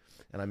everything.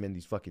 And I'm in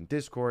these fucking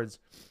discords,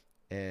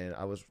 and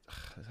I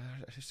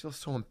just feel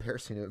so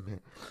embarrassing to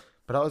admit.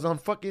 But I was on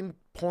fucking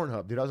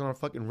Pornhub, dude. I was on a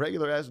fucking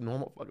regular ass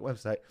normal fucking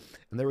website,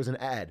 and there was an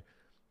ad.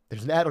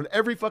 There's an ad on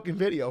every fucking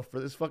video for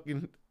this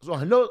fucking. So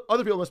I know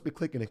other people must be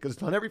clicking it because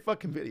it's on every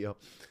fucking video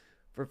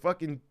for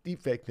fucking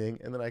deepfake thing,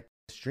 and then I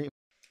stream.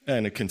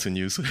 And it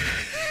continues.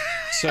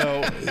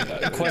 So,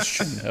 a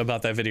question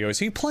about that video. Is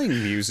he playing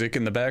music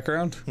in the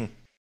background?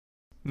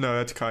 No,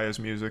 that's Kaya's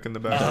music in the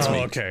background.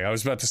 Oh, okay. I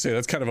was about to say,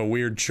 that's kind of a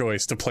weird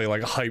choice to play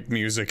like hype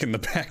music in the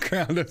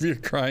background of your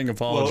crying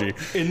apology.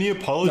 Well, in the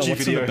apology No,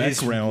 what's in video, the his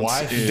background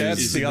wife is- That's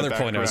is the in other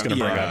point I was going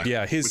to bring background. up.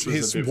 Yeah, which was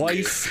his a bit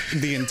wife,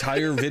 the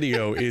entire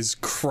video is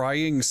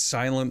crying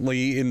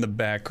silently in the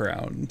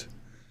background.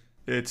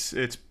 It's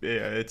a It's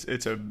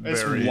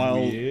very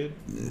wild. weird.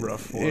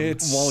 rough one.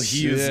 It's While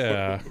he is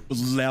yeah.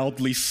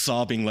 loudly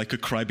sobbing like a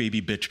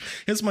crybaby bitch.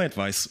 Here's my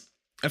advice.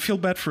 I feel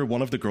bad for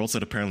one of the girls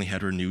that apparently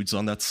had her nudes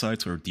on that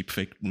site, or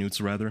deepfake nudes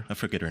rather. I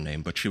forget her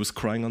name, but she was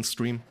crying on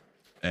stream.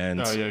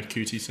 And Oh yeah,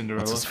 cutie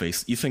Cinderella. what's his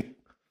face? Ethan.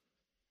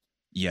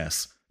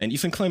 Yes. And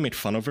Ethan Klein made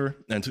fun of her,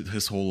 and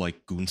his whole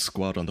like goon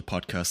squad on the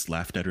podcast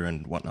laughed at her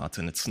and whatnot.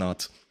 And it's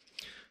not.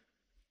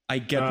 I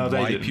get No, they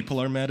why didn't.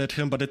 people are mad at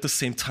him, but at the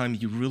same time,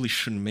 you really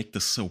shouldn't make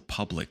this so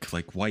public.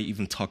 Like, why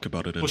even talk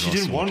about it and Well, she draw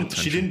didn't so much want- she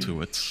attention didn't-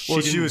 to it? Well,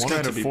 She she didn't was want it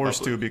kind to of be forced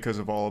public. to because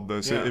of all of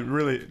this. Yeah. It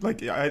really,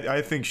 like,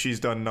 I think she's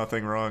done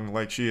nothing wrong.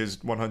 Like, she is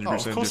 100%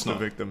 course just a not.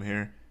 victim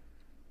here.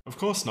 Of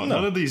course not. No.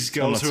 None of these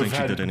I'm not girls who have saying she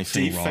had did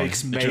anything deep wrong.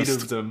 fakes It made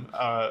just- of them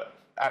are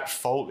at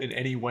fault in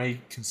any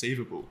way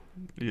conceivable.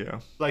 Yeah.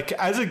 Like,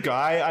 as a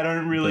guy, I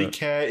don't really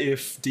care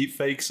if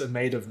deepfakes are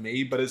made of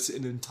me, but it's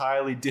an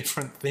entirely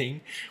different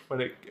thing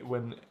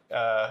when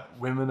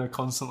women are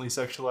constantly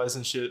sexualized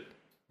and shit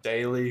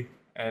daily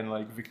and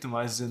like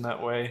victimized in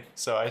that way.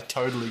 So I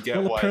totally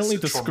get why it's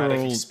a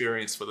traumatic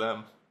experience for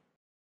them.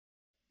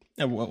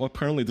 Yeah, well,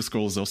 apparently this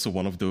girl is also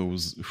one of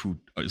those who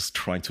is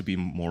trying to be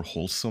more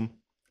wholesome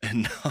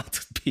and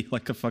not be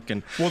like a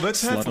fucking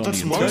that's slut on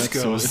that's the most internet.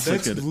 So girls. it's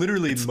That's like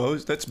literally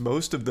most. That's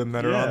most of them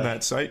that are on Yeah.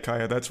 that site,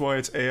 Kaya. That's why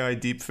it's AI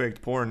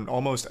deepfaked porn.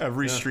 Almost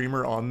every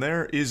streamer on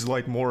there is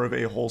like more of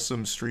a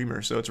wholesome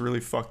streamer, so it's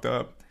really fucked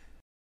up.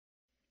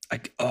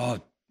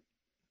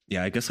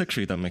 Yeah, I guess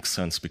actually that makes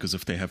sense, because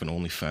if they have an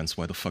OnlyFans,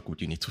 why the fuck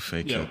would you need to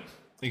fake Yeah, it?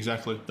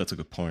 exactly. That's a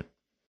good point.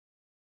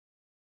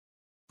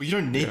 But you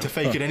don't need to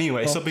fake it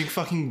anyway. Stop being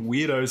fucking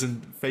weirdos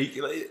and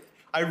fake. Like,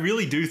 I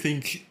really do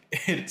think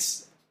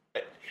it's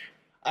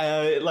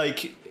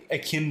like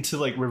akin to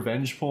like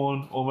revenge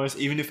porn almost.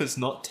 Even if it's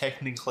not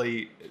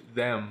technically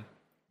them,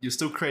 you're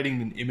still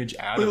creating an image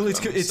out of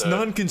them. It's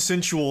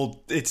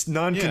non-consensual. It's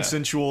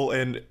non-consensual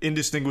and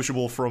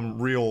indistinguishable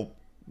from real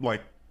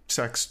like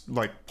sex,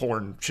 like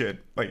porn shit.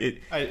 Like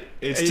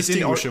it's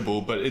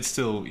distinguishable, but it's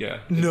still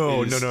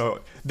No.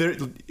 There.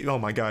 Oh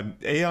my god,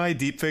 AI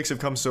deepfakes have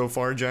come so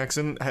far,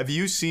 Jackson. Have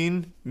you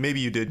seen? Maybe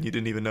you did. You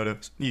didn't even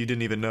notice. You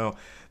didn't even know.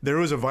 There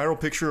was a viral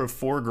picture of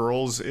 4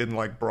 girls in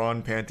like bra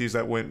and panties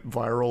that went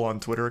viral on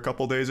Twitter a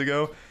couple days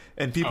ago,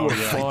 and people were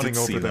fawning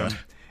over them.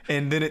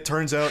 And then it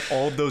turns out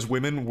all of those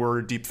women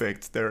were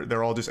deepfaked.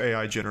 They're all just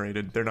AI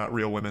generated. They're not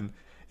real women.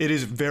 It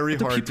is very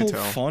hard to tell. The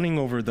people fawning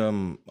over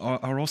them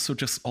are also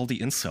just all the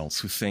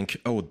incels who think,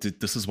 oh,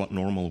 this is what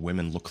normal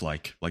women look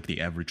like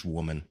the average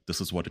woman. This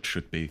is what it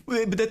should be.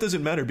 But that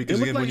doesn't matter, because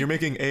again, when you're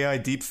making AI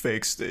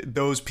deepfakes,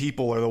 those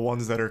people are the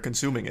ones that are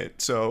consuming it.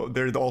 So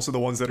they're also the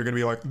ones that are going to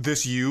be like,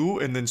 this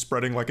you, and then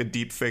spreading like a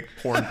deepfake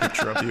porn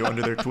picture of you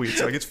under their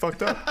tweets. Like, it's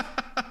fucked up.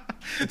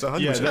 It's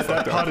 100% fucked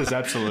up. That part is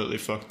absolutely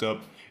fucked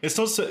up. It's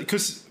also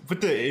because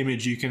with the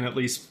image, you can at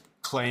least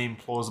claim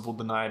plausible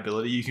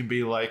deniability. You can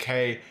be like,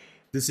 hey,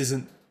 this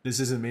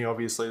isn't me,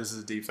 obviously, this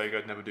is a deepfake,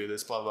 I'd never do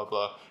this, blah, blah,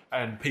 blah.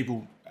 And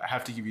people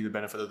have to give you the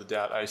benefit of the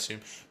doubt, I assume.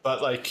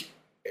 But, like,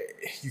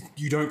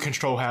 you don't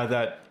control how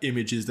that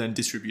image is then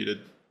distributed.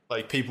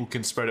 Like, people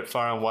can spread it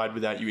far and wide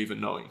without you even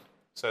knowing.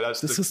 So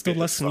this is the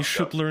lesson you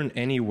should learn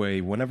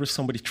anyway. Whenever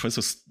somebody tries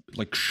to,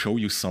 like, show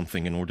you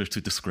something in order to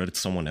discredit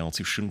someone else,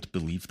 you shouldn't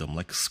believe them.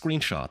 Like,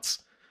 screenshots.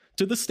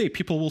 To this day,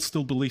 people will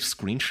still believe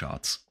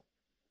screenshots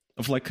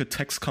of, like, a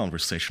text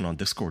conversation on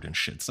Discord and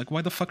shit. It's like,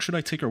 why the fuck should I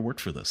take your word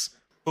for this?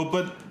 Well,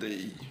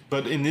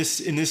 but in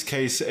this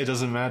case, it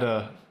doesn't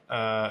matter.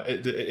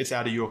 It's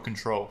out of your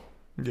control.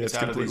 Yeah, it's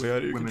completely out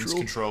of your women's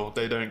control.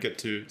 They don't get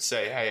to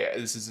say, "Hey,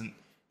 this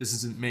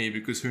isn't me,"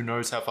 because who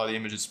knows how far the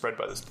image is spread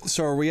by this point.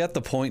 So are we at the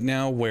point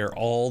now where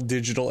all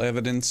digital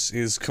evidence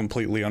is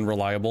completely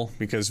unreliable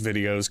because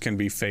videos can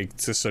be faked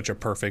to such a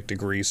perfect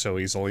degree so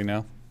easily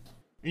now?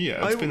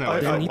 Yeah, it's been that way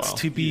for a while. There needs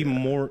to be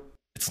more.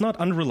 It's not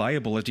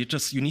unreliable.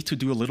 You need to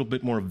do a little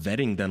bit more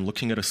vetting than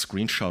looking at a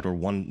screenshot or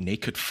one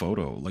naked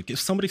photo. Like, if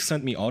somebody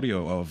sent me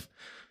audio of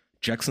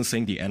Jackson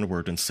saying the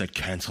N-word and said,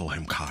 "Cancel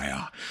him,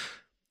 Kaya,"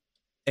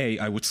 A,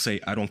 I would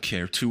say, I don't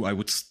care. 2, I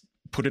would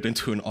put it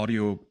into an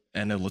audio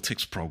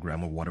analytics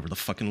program or whatever the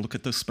fuck and look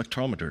at the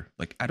spectrometer.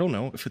 Like, I don't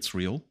know if it's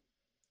real.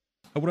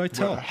 How would I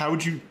tell? Well, how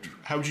would you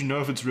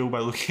know if it's real by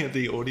looking at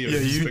the audio? Yeah,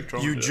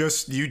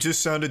 spectrometer? you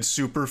just sounded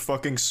super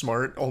fucking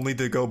smart, only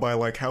to go by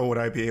like, how would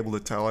I be able to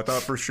tell? I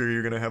thought for sure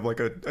you're gonna have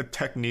like a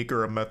technique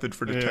or a method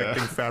for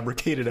detecting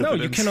fabricated evidence.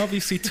 No, you can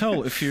obviously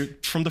tell if you're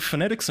from the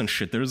phonetics and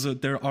shit.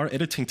 There are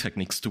editing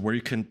techniques to where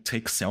you can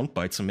take sound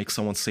bites and make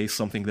someone say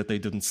something that they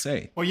didn't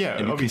say. Well, yeah,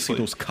 and you obviously.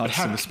 can see those cuts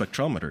in the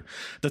spectrometer.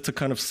 That's the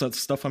kind of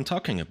stuff I'm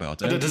talking about.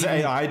 Does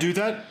AI do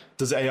that?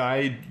 Does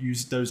AI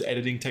use those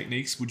editing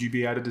techniques? Would you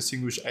be able to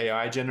distinguish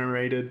AI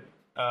generated?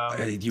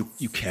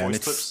 You can.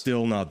 It's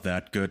still not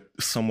that good.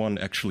 Someone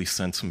actually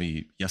sent to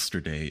me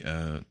yesterday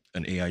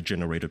an AI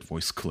generated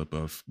voice clip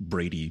of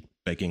Brady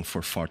begging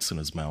for farts in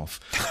his mouth,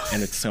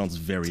 and it sounds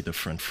very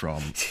different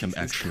from him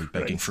actually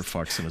begging for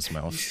farts in his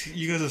mouth.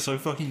 You guys are so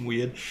fucking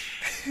weird.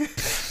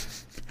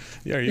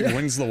 Yeah, he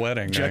wins the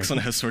wedding. Jackson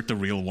has heard the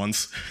real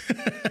ones.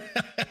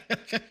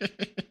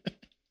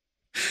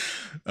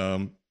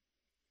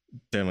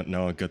 Damn it,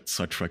 now I got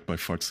sidetracked by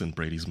farts in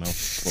Brady's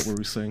mouth. What were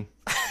we saying?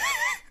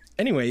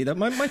 Anyway,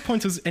 my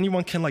point is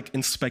anyone can like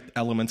inspect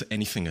element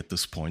anything at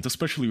this point,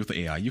 especially with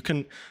AI. You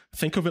can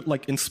think of it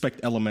like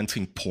inspect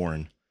elementing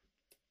porn.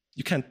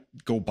 You can't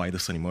go by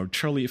this anymore.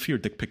 Charlie, if your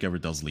dick pic ever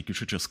does leak, you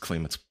should just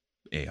claim it's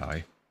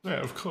AI.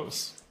 Yeah, of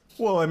course.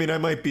 Well, I mean, I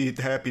might be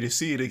happy to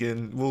see it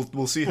again.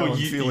 We'll see how I'm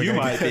feeling. You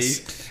might be.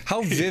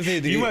 How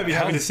vivid? You might be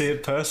happy to see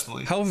it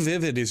personally. How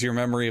vivid is your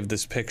memory of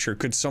this picture?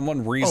 Could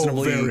someone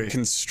reasonably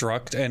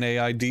construct an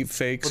AI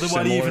deepfake? Well, then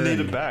why do you even need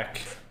it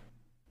back?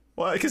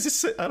 Well, because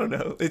it's, I don't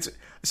know. It's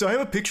so I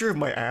have a picture of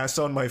my ass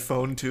on my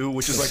phone too,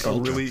 which is like a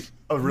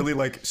really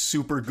like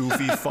super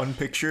goofy fun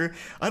picture.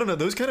 I don't know.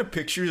 Those kind of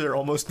pictures are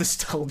almost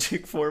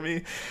nostalgic for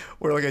me,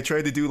 where like I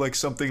tried to do like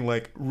something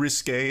like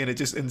risque and it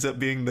just ends up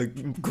being the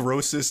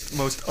grossest,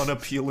 most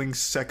unappealing,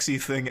 sexy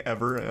thing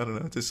ever. I don't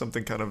know. Just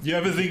something kind of. You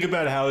ever think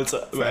about how it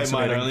might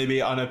Fascinating. only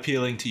be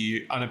unappealing to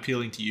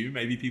you?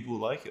 Maybe people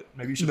like it.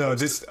 Maybe you should. No, post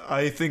this.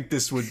 I think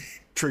this would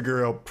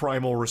trigger a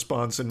primal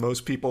response in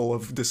most people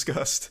of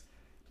disgust.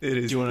 It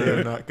is. Do you wanna-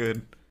 They're not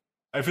good.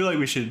 I feel like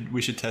we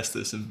should test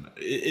this. And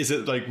is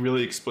it like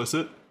really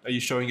explicit? Are you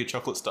showing a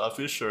chocolate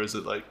starfish, or is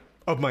it like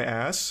Of my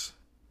ass.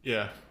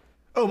 yeah?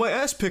 Oh, my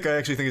ass pic I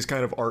actually think is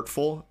kind of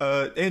artful.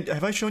 And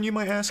have I shown you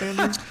my ass,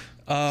 Andrew?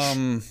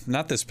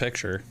 Not this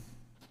picture.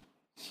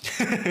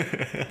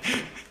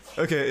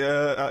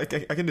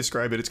 Okay, I can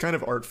describe it. It's kind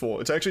of artful.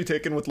 It's actually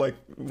taken with like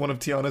one of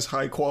Tiana's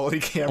high quality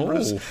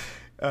cameras.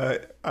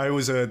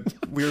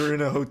 We were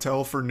in a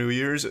hotel for New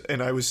Year's,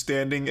 and I was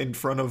standing in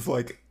front of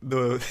like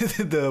the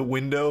the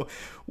window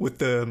with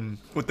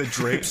the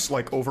drapes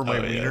like over my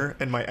wiener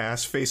and my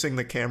ass facing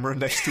the camera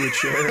next to a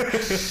chair.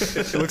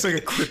 It looks like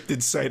a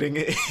cryptid sighting.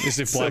 Is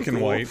it black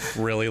and white?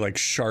 Really, like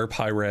sharp,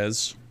 high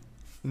res?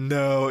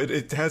 No,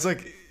 it has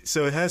like.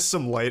 So it has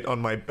some light on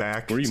my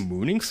back. Were you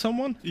mooning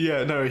someone?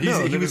 Yeah, no, he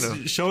was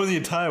showing the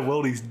entire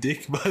world his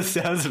dick by the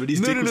sounds of it.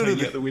 His dick was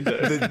hanging out the window.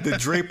 The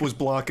drape was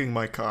blocking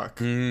my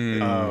cock.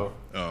 Oh,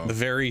 The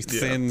very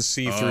thin,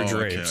 see-through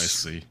drapes. Okay, I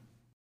see.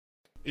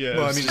 yeah.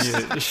 Well, I mean,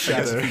 yeah,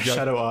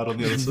 shadow art on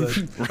the other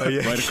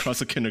side. Right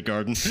across a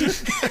kindergarten.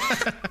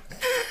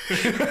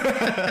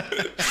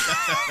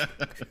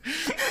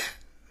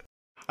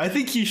 I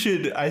think you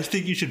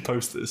should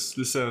post this.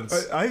 This sounds.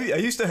 I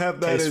used to have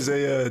that Tasteful.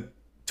 as a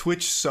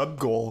Twitch sub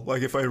goal.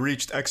 Like if I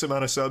reached X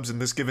amount of subs in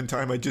this given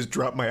time, I'd just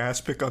drop my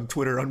ass pic on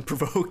Twitter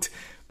unprovoked.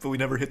 But we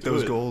never hit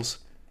those it. goals.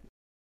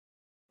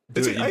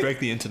 Do it. You I- break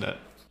the internet.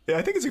 Yeah,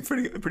 I think it's a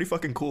pretty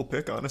fucking cool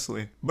pic,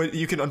 honestly. But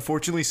you can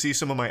unfortunately see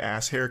some of my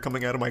ass hair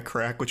coming out of my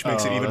crack, which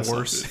makes it Oh, even that's not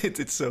worse. good.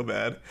 It's so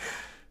bad.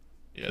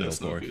 Yeah,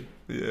 that's not Lord. good.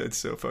 Yeah, it's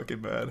so fucking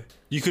bad.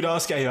 You could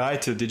ask AI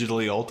to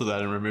digitally alter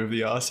that and remove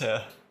the ass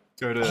hair.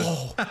 Go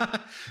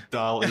to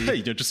Dial Hey, E.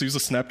 you just use a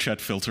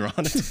Snapchat filter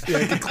on it. Yeah,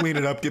 I can clean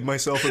it up, give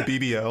myself a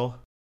BBL.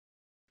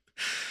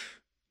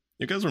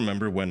 You guys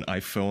remember when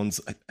iPhones,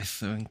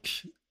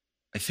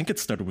 I think it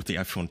started with the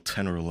iPhone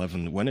 10 or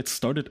 11, when it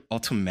started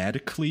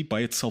automatically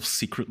by itself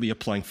secretly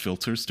applying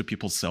filters to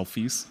people's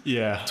selfies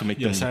Yeah, to make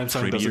yeah, them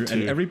Samsung does prettier. it too.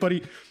 And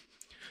everybody,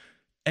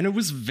 and it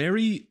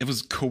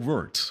was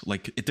covert.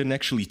 Like it didn't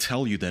actually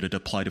tell you that it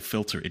applied a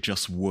filter. It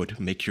just would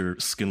make your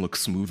skin look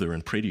smoother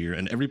and prettier.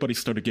 And everybody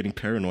started getting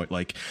paranoid.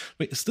 Like,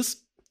 wait,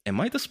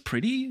 am I this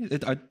pretty?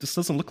 This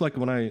doesn't look like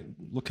when I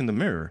look in the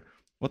mirror.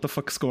 What the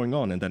fuck is going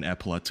on? And then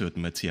Apple had to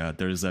admit, yeah,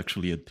 there is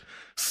actually a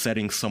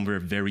setting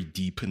somewhere very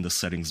deep in the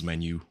settings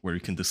menu where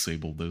you can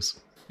disable this.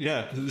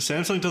 Yeah,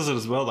 Samsung does it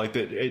as well. Like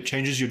that, it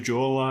changes your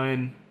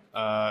jawline,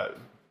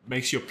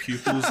 makes your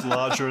pupils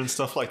larger and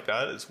stuff like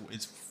that.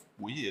 It's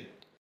weird.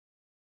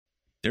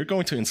 They're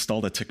going to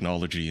install that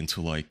technology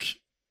into like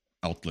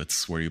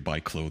outlets where you buy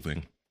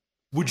clothing.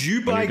 Would you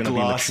When buy you're gonna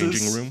be in the changing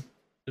glasses? room.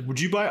 Would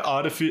you buy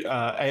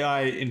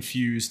AI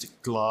infused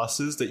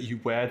glasses that you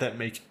wear that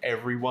make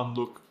everyone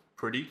look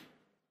pretty,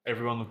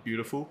 everyone look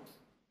beautiful,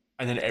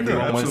 and then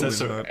everyone wears that, absolutely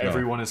so not.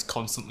 everyone is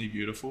constantly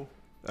beautiful?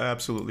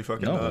 Absolutely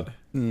fucking No.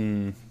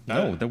 not.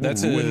 No, that would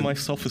That's ruin a- my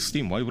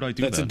self-esteem. Why would I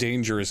do That's a that?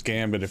 dangerous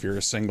gambit if you're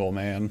a single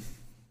man.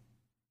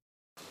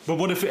 But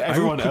what if I would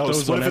everyone put else?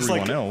 those What on if it's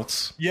everyone like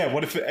else. yeah?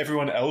 What if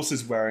everyone else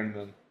is wearing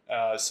them?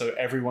 So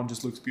everyone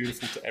just looks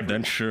beautiful to everyone.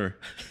 Then sure.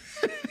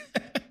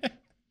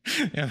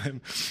 Yeah,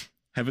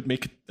 have it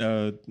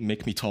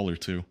make me taller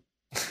too.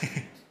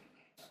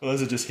 Well,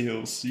 those are just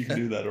heels. You can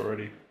do that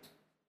already.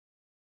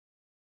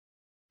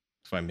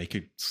 If I make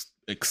it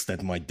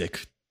extend my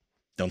dick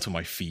down to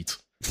my feet.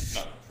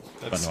 No,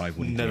 But that's no, I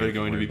wouldn't. never worry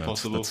going to be about-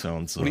 possible. That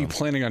sounds. What are you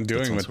planning on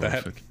doing with that?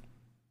 horrific.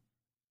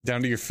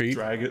 Down to your feet?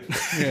 Drag it.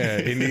 Yeah,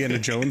 Indiana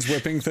Jones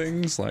whipping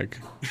things? Like,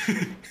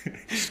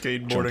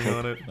 Skateboarding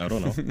on it. I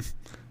don't know.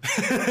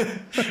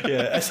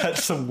 Yeah, attach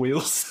some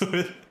wheels to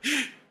it.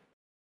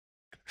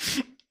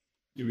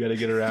 You gotta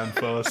get around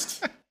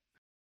fast.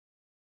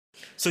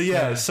 So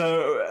yeah, the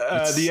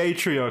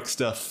Atrioc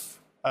stuff.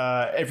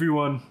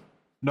 Everyone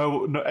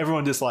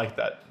disliked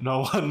that.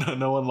 No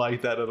one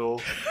liked that at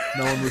all.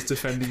 No one was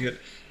defending it.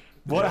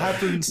 What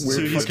happened to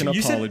Weird his fucking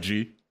you said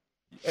apology.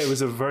 it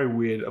was a very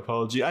weird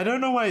apology. I don't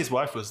know why his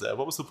wife was there.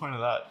 What was the point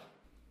of that?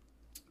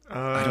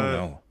 I don't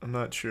know. I'm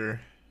not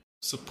sure.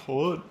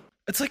 Support?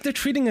 It's like they're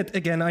treating it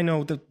again. I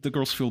know that the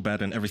girls feel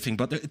bad and everything,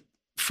 but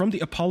from the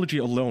apology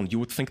alone, you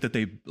would think that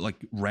they like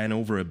ran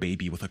over a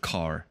baby with a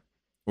car,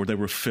 or they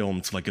were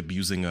filmed like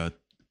abusing a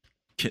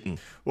kitten.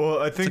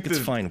 Well, I It's think like it's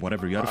fine,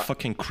 whatever. You had a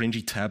fucking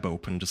cringy tab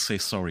open, just say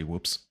sorry.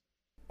 Whoops.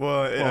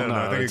 Well, yeah, Well, no,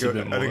 no, I think it's a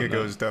bit more it than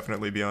goes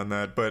definitely beyond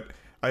that. But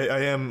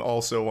I am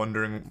also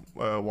wondering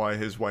why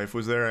his wife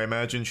was there. I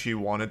imagine she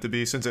wanted to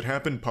be, since it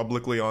happened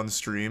publicly on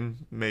stream.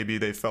 Maybe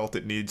they felt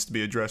it needs to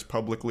be addressed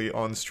publicly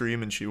on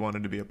stream, and she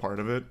wanted to be a part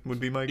of it. Would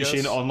be my Is guess. she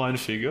an online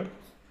figure?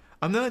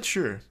 I'm not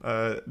sure.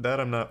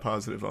 That I'm not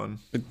positive on.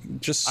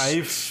 Just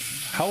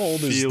I've how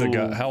old is the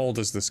guy? How old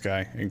is this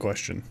guy in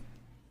question?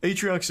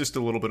 Atriox just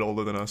a little bit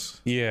older than us.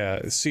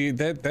 Yeah, see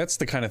that's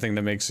the kind of thing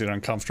that makes it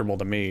uncomfortable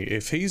to me.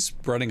 If he's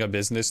running a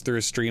business through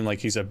a stream like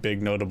he's a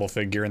big notable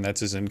figure and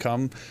that's his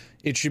income,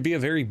 it should be a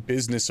very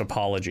business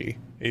apology,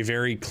 a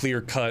very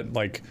clear-cut,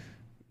 like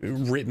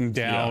written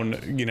down,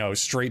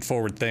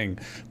 straightforward thing.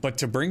 But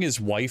to bring his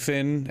wife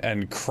in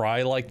and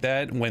cry like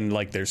that when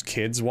like there's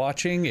kids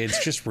watching,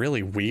 it's just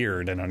really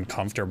weird and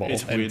uncomfortable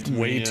It's and weird to me,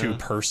 way too yeah.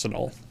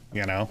 personal, I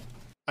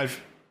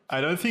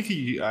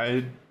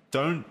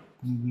don't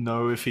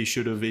know if he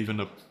should have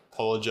even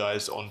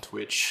apologized on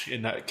Twitch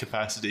in that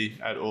capacity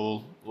at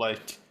all.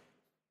 Like,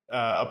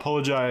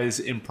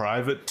 apologize in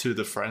private to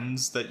the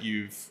friends that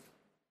you've,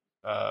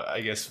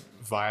 I guess,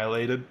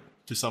 violated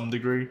to some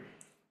degree.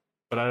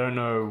 But I don't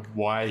know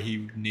why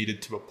he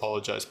needed to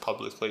apologize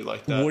publicly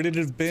like that. Would it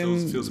have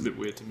been feels a bit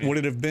weird to me. Would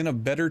it have been a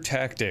better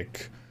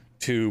tactic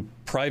to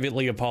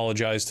privately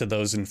apologize to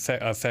those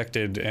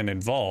affected and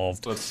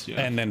involved,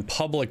 and then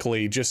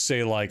publicly just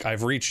say like,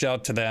 I've reached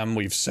out to them,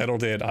 we've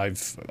settled it,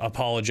 I've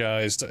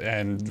apologized,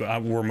 and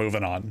we're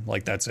moving on.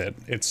 Like, that's it,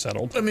 it's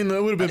settled. I mean, that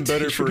would have been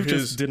better for his.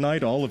 Just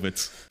denied all of it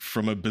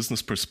from a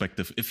business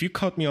perspective. If you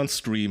caught me on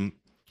stream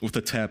with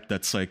a tab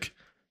that's like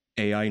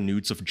AI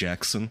nudes of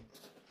Jackson,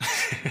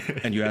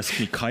 and you asked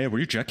me, Kaya, were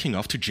you jacking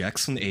off to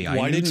Jackson AI?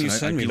 Why nudes? didn't you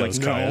send me I'd be those,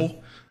 like, Kaya?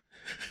 no.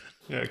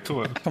 Yeah, come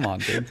on. Come on,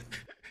 dude.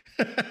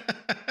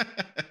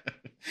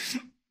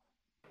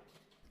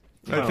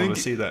 I want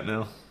to see that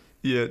now.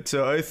 Yeah,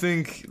 so I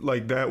think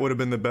like that would have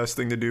been the best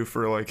thing to do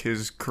for like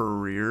his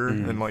career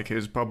and like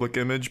his public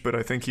image, but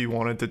I think he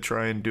wanted to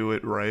try and do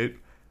it right,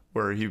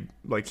 where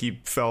he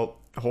felt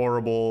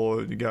horrible,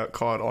 he got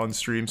caught on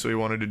stream, so he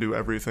wanted to do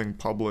everything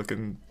public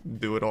and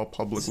do it all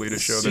publicly to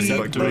show that he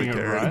like really doing it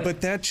cared. right? But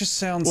that just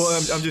sounds. Well,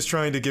 I'm just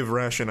trying to give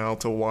rationale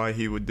to why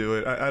he would do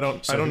it. I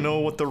don't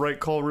know what the right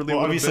call really.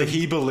 Well, would have been.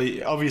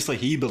 obviously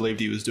he believed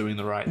he was doing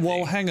the right thing.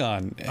 Well, hang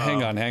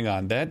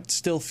on. That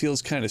still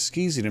feels kind of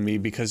skeezy to me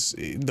because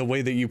the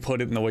way that you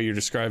put it and the way you're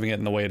describing it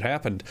and the way it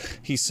happened,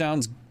 he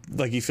sounds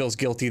like he feels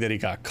guilty that he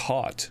got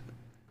caught.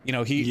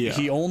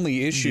 He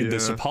only issued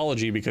this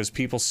apology because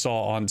people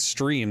saw on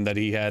stream that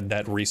he had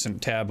that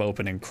recent tab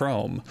open in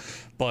Chrome.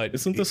 But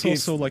Isn't this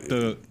also like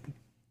the...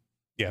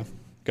 Yeah,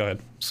 go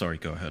ahead. Sorry,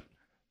 go ahead.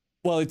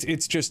 Well,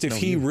 it's just if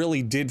he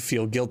really did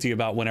feel guilty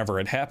about whenever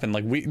it happened,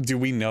 like do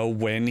we know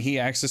when he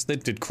accessed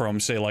it? Did Chrome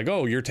say like,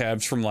 oh, your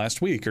tab's from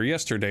last week or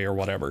yesterday or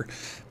whatever?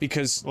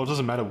 Because it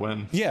doesn't matter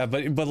when. Yeah,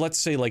 but let's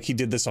say like he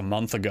did this a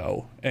month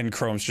ago and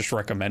Chrome's just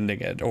recommending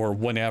it or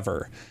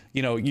whenever.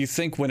 You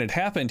think when it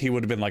happened he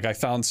would have been like, I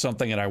found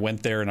something and I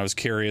went there and I was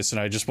curious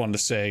and I just wanted to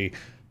say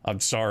I'm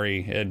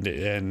sorry and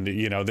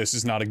this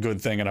is not a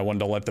good thing and I wanted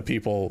to let the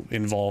people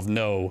involved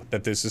know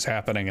that this is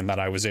happening and that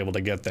I was able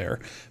to get there.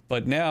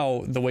 But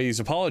now the way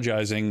he's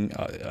apologizing,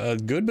 a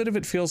good bit of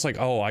it feels like,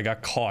 oh, I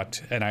got caught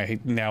and I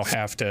now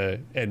have to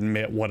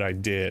admit what I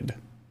did.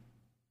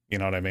 You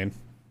know what I mean?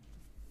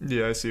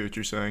 Yeah, I see what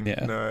you're saying.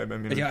 Yeah. No, I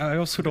mean, Yeah, I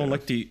also don't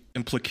like the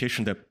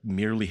implication that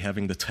merely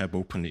having the tab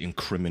open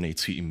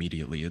incriminates you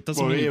immediately. It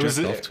doesn't mean you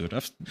jerked off to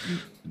it.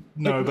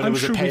 No, but I'm it was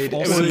sure a paid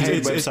we've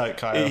website,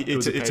 Kyle. It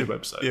was a it's paid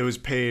website. It was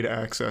paid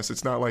access.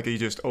 It's not like he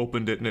just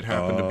opened it and it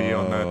happened to be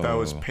on that. That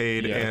was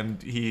paid,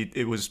 and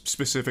it was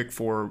specific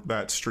for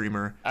that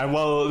streamer. And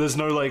while there's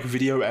no like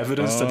video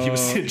evidence that he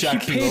was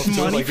jacking off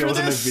to, like there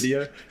wasn't a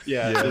video.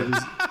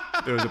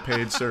 It was a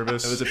paid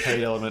service. It was a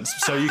paid element,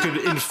 so you could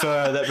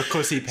infer that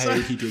because he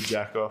paid, he did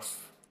jack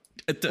off.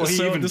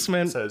 So this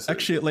man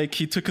actually, like,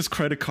 he took his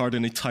credit card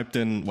and he typed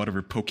in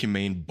whatever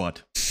Pokimane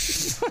butt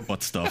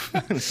stuff.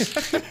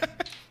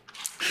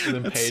 And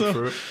then paid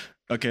for it.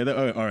 Okay,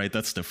 all right,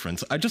 that's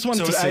different. I just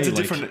wanted So to it say, adds a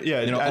like, different-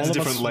 yeah, it all adds a of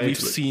different us, layer we've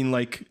to it. seen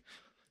like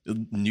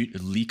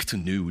leaked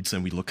nudes,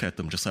 and we look at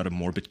them just out of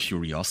morbid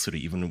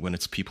curiosity, even when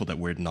it's people that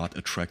we're not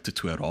attracted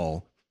to at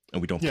all,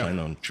 and we don't plan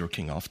on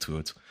jerking off to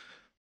it.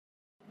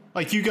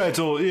 Like you guys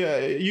all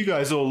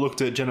looked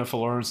at Jennifer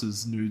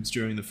Lawrence's nudes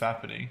during the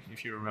fappening,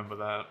 if you remember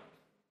that.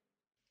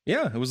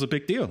 Yeah, it was a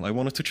big deal. I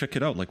wanted to check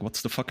it out. Like,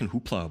 what's the fucking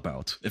hoopla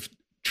about? If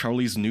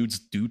Charlie's nudes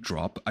do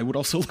drop, I would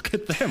also look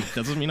at them.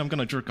 Doesn't mean I'm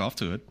gonna jerk off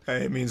to it.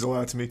 Hey, it means a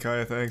lot to me,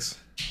 Kaya. Thanks.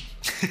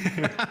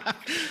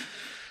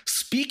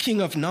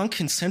 Speaking of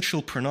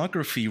non-consensual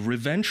pornography,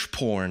 revenge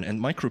porn, and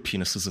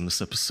micropenises in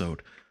this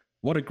episode,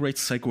 what a great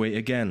segue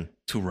again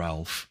to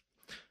Ralph.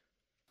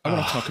 I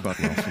want to talk about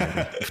Ralph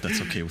more, if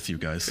that's okay with you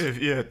guys.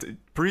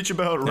 Preach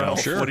about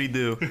Ralph. sure. What'd he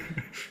do?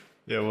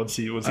 Yeah, what's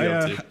he up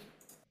to?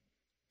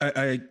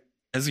 I,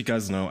 as you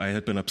guys know, I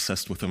had been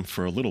obsessed with him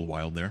for a little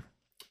while there,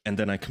 and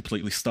then I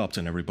completely stopped,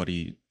 and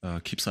everybody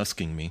keeps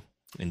asking me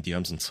in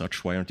DMs and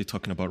such, why aren't you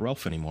talking about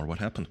Ralph anymore? What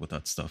happened with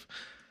that stuff?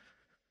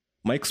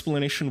 My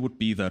explanation would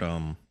be that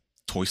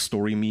Toy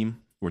Story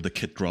meme where the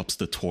kid drops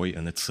the toy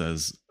and it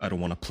says, "I don't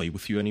want to play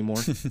with you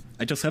anymore."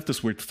 I just have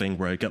this weird thing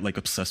where I get like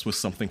obsessed with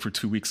something for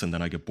 2 weeks and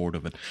then I get bored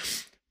of it.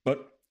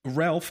 But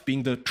Ralph,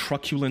 being the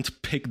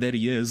truculent pig that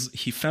he is,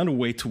 he found a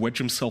way to wedge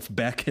himself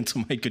back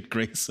into my good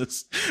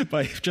graces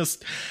by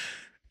just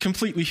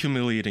completely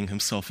humiliating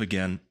himself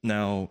again.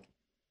 Now,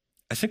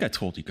 I think I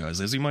told you guys,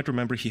 as you might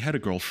remember, he had a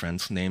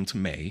girlfriend named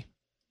May,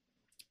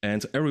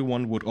 and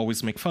everyone would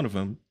always make fun of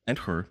him and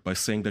her by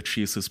saying that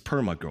she is his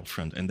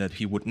perma-girlfriend and that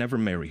he would never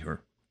marry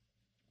her.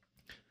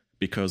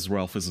 Because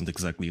Ralph isn't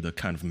exactly the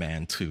kind of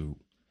man to,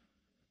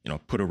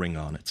 put a ring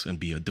on it and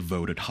be a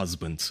devoted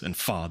husband and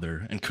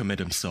father and commit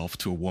himself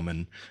to a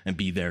woman and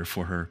be there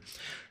for her.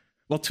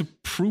 Well, to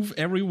prove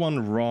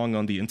everyone wrong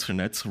on the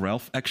internet,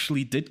 Ralph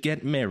actually did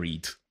get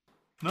married.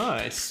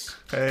 Nice.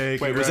 Hey,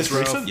 Wait, was this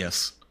congrats, Ralph. recent?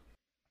 Yes.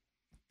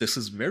 This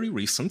is very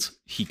recent.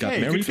 He got Hey,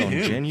 good married for on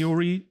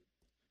him.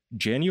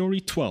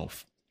 January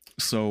 12th.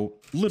 So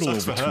little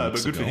Sucks over for 2 her,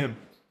 weeks but good for ago. him.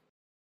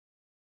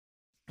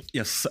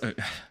 Yes,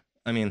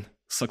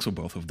 sucks for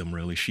both of them,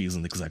 really. She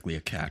isn't exactly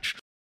a catch.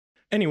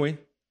 Anyway,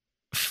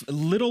 a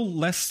little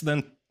less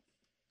than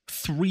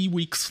 3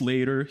 weeks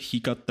later,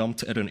 he got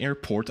dumped at an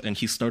airport and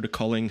he started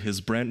calling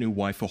his brand new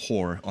wife a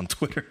whore on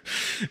Twitter.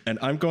 And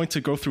I'm going to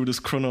go through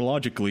this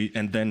chronologically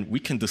and then we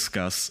can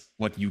discuss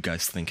what you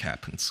guys think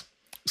happens.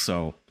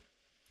 So,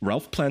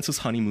 Ralph plans his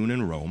honeymoon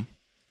in Rome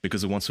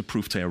because he wants to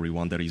prove to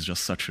everyone that he's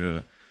just such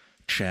a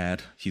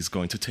Chad. He's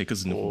going to take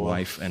his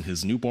wife and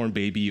his newborn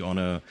baby on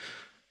a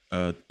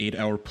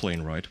 8-hour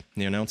plane ride.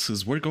 He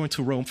announces, "We're going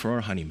to Rome for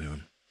our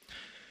honeymoon."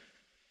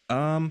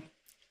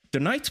 The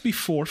night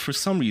before, for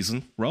some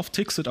reason, Ralph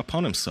takes it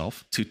upon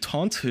himself to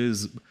taunt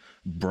his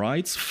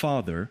bride's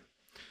father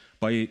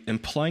by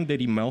implying that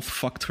he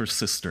mouth-fucked her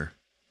sister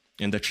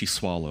and that she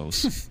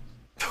swallows.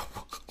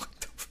 What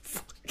the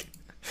fuck?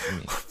 Let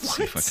me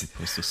see if I can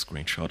post a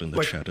screenshot in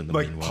the chat in the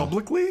like meanwhile.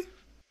 publicly?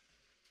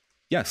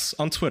 Yes,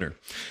 on Twitter.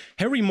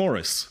 Harry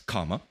Morris,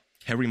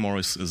 Harry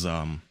Morris is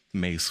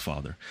May's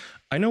father.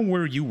 "I know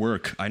where you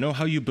work. I know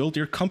how you build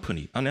your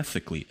company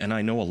unethically, and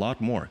I know a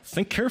lot more.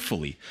 Think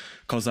carefully,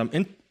 cause I'm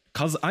an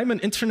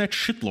internet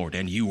shitlord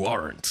and you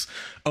aren't.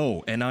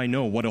 Oh, and I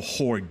know what a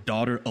whore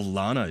daughter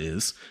Alana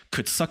is.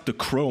 Could suck the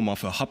chrome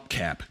off a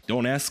hubcap.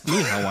 Don't ask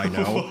me how I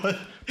know.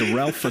 The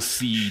Ralpha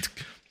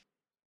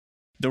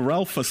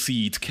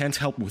seed can't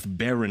help with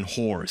barren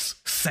whores.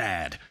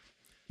 Sad.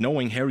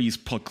 Knowing Harry's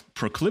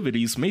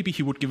proclivities, maybe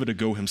he would give it a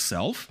go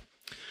himself."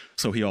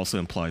 So he also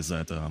implies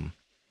that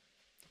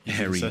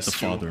Harry, the incestual.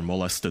 father,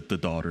 molested the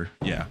daughter.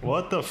 Yeah.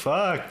 What the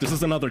fuck? This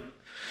is another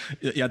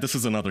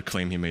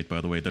claim he made,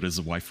 by the way, that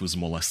his wife was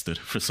molested.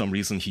 For some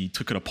reason, he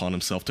took it upon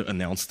himself to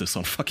announce this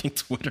on fucking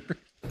Twitter.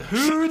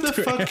 Who the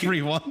to fuck?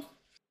 everyone.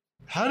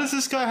 How does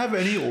this guy have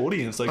any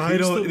audience? Like, I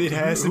who's don't. the- It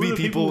has who to are be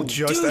the people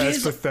just Dude, as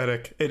his-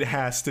 pathetic. It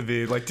has to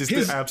be like just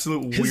his- the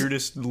absolute his-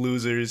 weirdest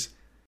losers.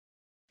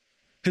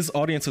 His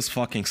audience is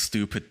fucking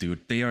stupid,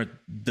 dude. They are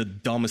the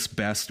dumbest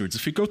bastards.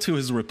 If you go to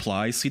his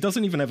replies, he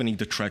doesn't even have any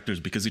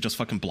detractors because he just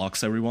fucking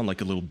blocks everyone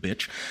like a little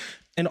bitch.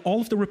 And all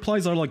of the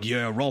replies are like,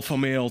 "Yeah, Ralph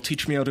O'Mail,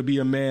 teach me how to be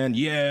a man.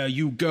 Yeah,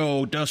 you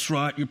go. That's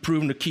right. You're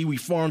proving the Kiwi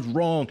Farms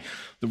wrong.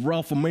 The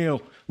Ralph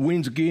O'Mail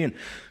wins again."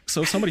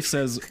 So somebody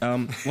says,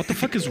 "What the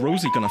fuck is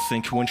Rosie gonna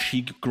think when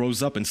she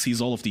grows up and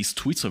sees all of these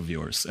tweets of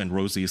yours?" And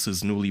Rosie is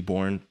his newly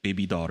born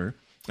baby daughter.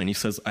 And he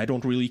says, "I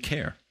don't really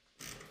care."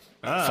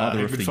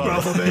 Father of the year.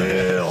 Ralph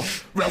O'Mail.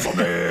 Ralph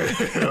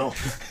O'Mail.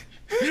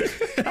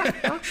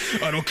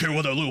 I don't care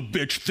what that little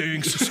bitch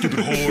thinks, stupid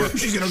whore.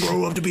 She's gonna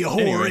grow up to be a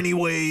whore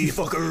anyway.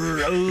 Fuck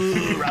her.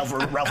 Oh, Ralph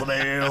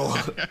O'Mail.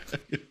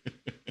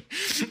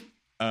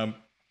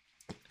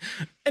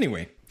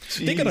 Anyway,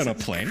 they get on a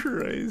plane.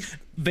 Christ.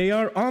 They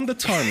are on the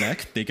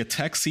tarmac. They get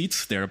taxied.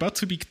 They're about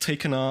to be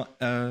take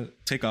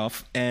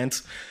off,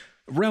 and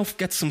Ralph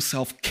gets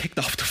himself kicked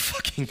off the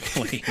fucking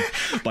plane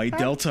by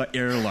Delta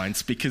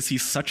Airlines because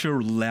he's such a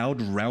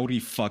loud, rowdy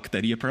fuck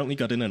that he apparently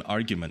got in an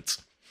argument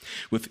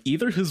with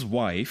either his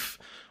wife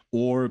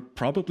or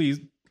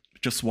probably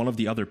just one of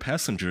the other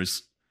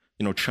passengers,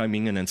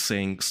 chiming in and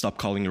saying, "Stop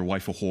calling your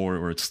wife a whore,"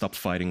 or "Stop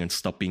fighting and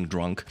stop being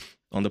drunk"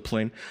 on the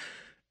plane.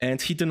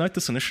 And he denied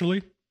this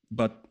initially,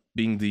 but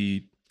being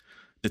the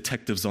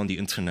detectives on the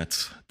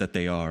internet that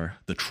they are,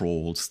 the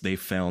trolls, they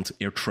found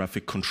air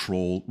traffic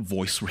control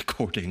voice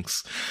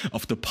recordings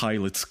of the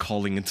pilots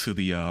calling into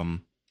the,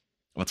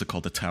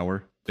 the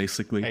tower,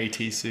 basically.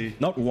 ATC.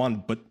 Not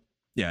one, but,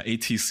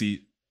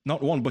 ATC.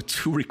 Not one, but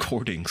 2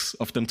 recordings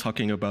of them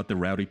talking about the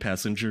rowdy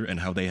passenger and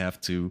how they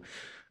have to,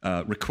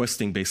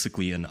 requesting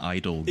basically an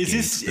idol. Is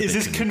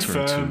this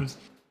confirmed?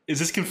 Is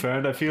this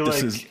confirmed? I feel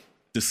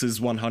This is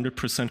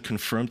 100%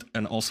 confirmed,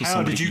 and also How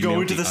somebody did you go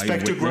emailed into the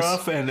eyewitness.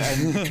 spectrograph and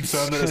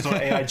confirm that it's not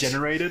AI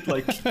generated?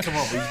 Like, come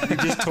on, we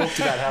just talked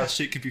about how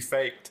shit could be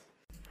faked.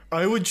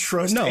 I would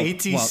trust No,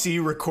 ATC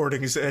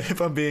recordings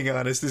if I'm being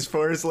honest. As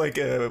far as like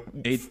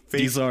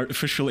These are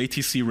official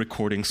ATC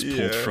recordings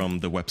pulled from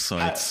the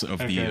websites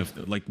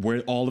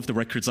where all of the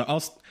records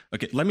are.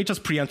 Okay, let me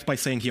just preempt by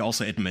saying he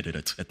also admitted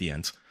it at the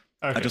end.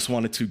 Okay. I just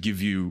wanted to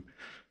give you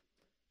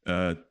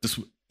this.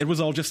 it was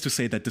all just to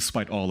say that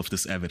despite all of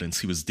this evidence,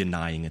 he was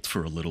denying it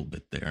for a little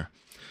bit there.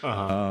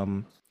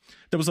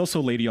 There was also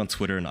a lady on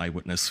Twitter, an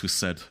eyewitness, who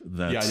said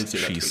that I did see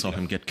that she tweet, saw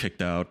him get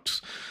kicked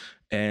out,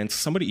 and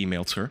somebody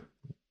emailed her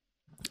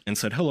and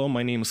said, "Hello,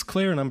 my name is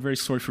Claire, and I'm very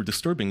sorry for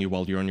disturbing you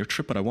while you're on your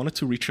trip, but I wanted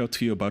to reach out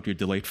to you about your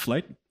delayed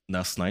flight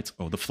last night."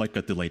 Oh, the flight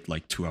got delayed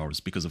like 2 hours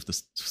because of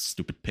this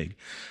stupid pig.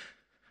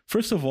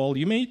 "First of all,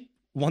 you may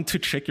want to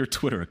check your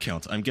Twitter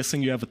account. I'm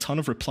guessing you have a ton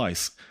of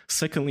replies.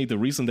 Secondly, the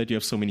reason that you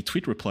have so many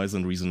tweet replies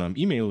and the reason I'm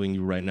emailing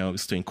you right now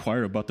is to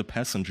inquire about the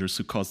passengers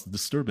who caused the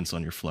disturbance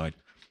on your flight.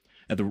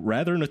 A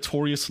rather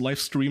notorious live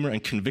streamer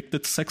and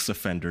convicted sex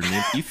offender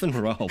named Ethan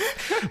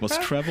Ralph was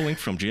traveling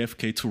from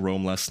JFK to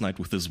Rome last night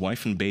with his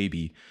wife and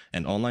baby,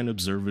 and online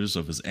observers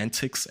of his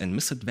antics and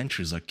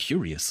misadventures are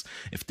curious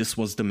if this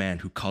was the man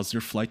who caused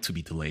your flight to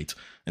be delayed."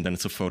 And then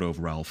it's a photo of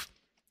Ralph.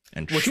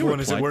 And Which she one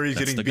is it? replied, Where he's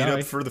 "That's getting the beat guy."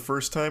 up for the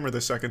first time or the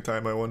second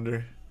time? I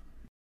wonder.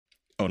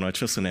 Oh no, it's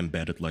just an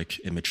embedded like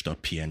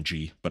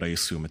image.png, but I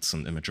assume it's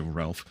an image of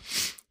Ralph.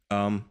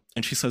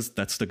 And she says,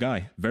 "That's the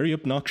guy. Very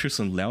obnoxious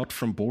and loud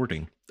from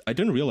boarding. I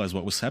didn't realize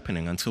what was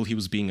happening until he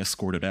was being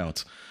escorted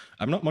out.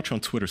 I'm not much on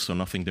Twitter, so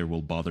nothing there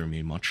will bother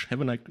me much.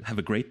 Have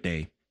a great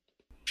day."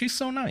 She's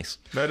so nice.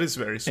 That is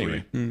very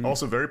sweet. Anyway.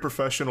 Also, very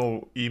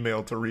professional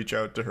email to reach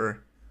out to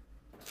her.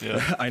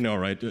 Yeah. I know,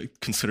 right?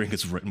 Considering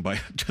it's written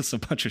by just a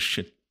bunch of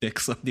shit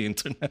dicks on the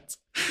internet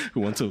who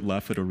want to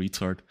laugh at a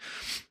retard.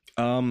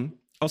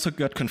 Also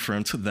got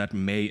confirmed that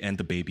May and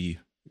the baby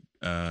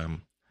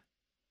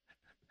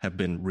have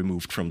been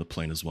removed from the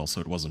plane as well, so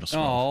it wasn't a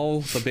swap.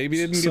 Oh, the baby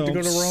didn't get to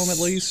go to Rome at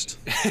least?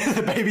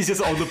 The baby's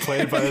just on the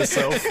plane by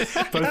herself.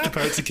 Both the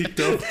parents are kicked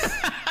up.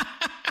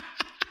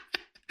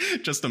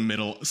 Just a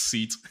middle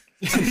seat.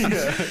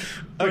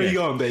 Where are you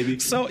going, baby?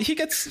 So he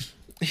gets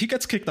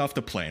kicked off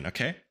the plane,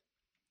 okay?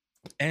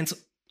 And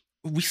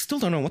we still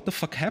don't know what the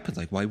fuck happened.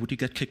 Like, why would he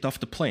get kicked off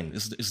the plane?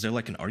 Is there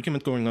like an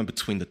argument going on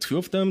between the two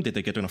of them? Did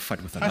they get in a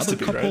fight with Has another to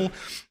be, couple? right?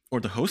 Or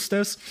the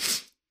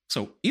hostess?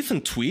 So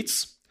Ethan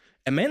tweets,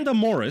 "Amanda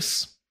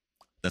Morris,"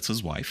 that's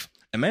his wife,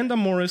 "Amanda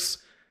Morris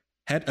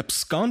had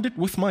absconded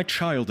with my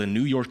child in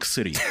New York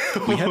City.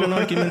 We had an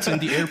argument in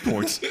the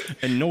airport,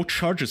 and no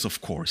charges,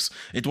 of course.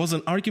 It was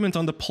an argument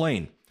on the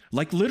plane.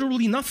 Like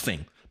literally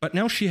nothing. But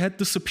now she had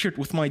disappeared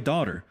with my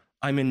daughter.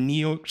 I'm in New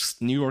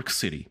York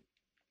City."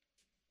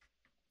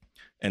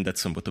 And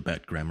that's him with the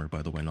bad grammar,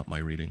 by the way, not my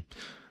reading.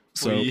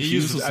 So Well, he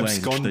uses language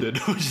absconded,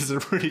 that, which is a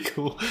pretty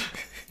cool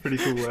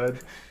word.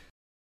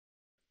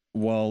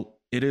 well,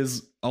 it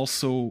is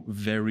also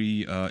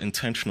very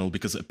intentional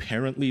because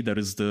apparently that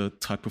is the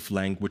type of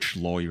language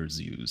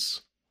lawyers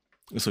use.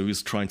 So he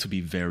was trying to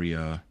be very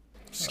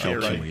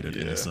calculated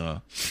in his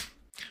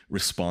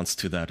response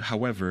to that.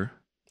 However,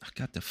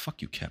 God, the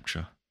fuck you,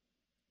 CAPTCHA.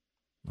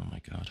 Oh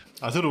my God.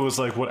 I thought it was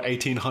like what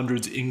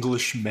 1800s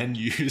English men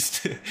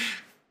used.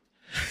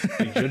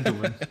 Like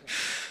gentlemen.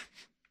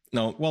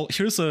 No, well,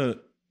 here's a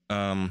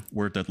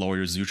word that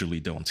lawyers usually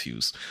don't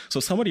use. So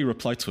somebody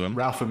replied to him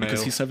Ralpha because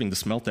mail. he's having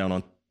this meltdown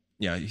on.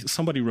 Yeah,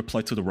 somebody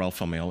replied to the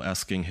Ralpha mail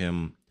asking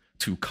him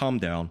to calm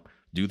down,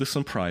 do this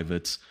in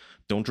private,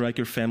 don't drag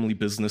your family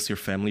business, your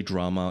family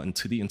drama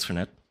into the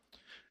internet.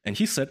 And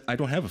he said, "I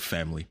don't have a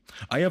family.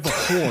 I have a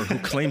whore who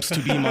claims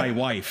to be my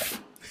wife."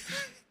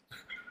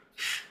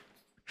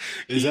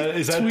 Is that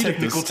tweeted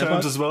technical this terms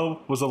about- as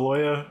well? Was a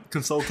lawyer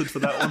consulted for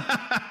that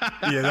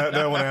one? Yeah,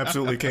 that one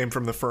absolutely came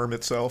from the firm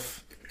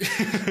itself.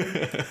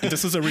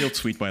 This is a real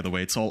tweet, by the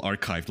way. It's all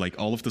archived. Like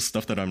all of the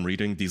stuff that I'm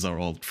reading, these are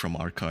all from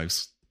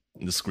archives,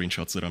 the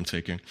screenshots that I'm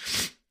taking.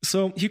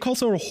 So he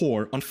calls her a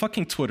whore on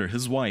fucking Twitter,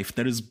 his wife,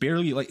 that is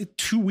barely like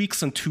 2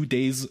 weeks and 2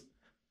 days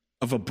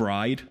of a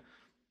bride,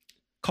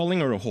 calling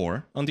her a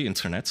whore on the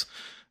internet.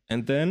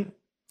 And then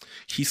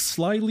he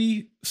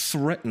slyly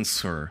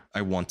threatens her,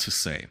 I want to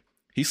say.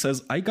 He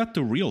says, "I got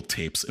the real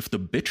tapes if the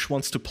bitch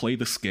wants to play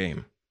this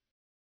game."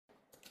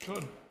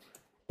 Good.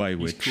 By He's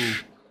which, cool.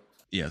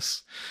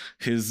 yes,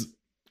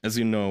 as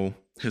you know,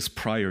 his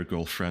prior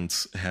girlfriend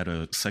had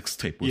a sex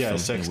tape with Yeah, him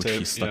sex in which tape,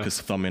 he stuck yeah. his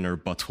thumb in her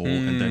butthole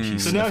and then he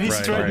So now sniffed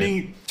he's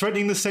her.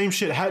 threatening the same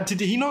shit. Did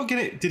he not get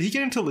it? Did he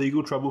get into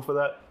legal trouble for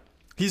that?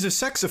 He's a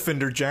sex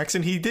offender,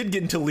 Jackson. He did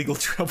get into legal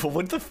trouble.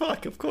 What the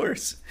fuck? Of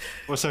course.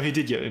 Well, so he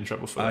did get in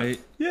trouble for that. I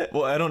Yeah.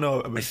 Well, I don't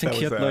know. I think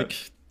he had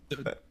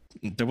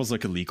there was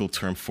like a legal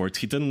term for it.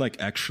 He didn't like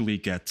actually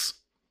get.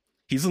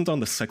 He isn't on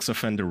the sex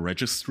offender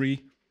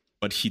registry,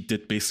 but he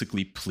did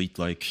basically plead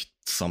like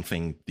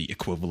something the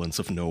equivalence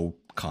of no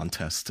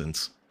contest and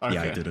yeah, I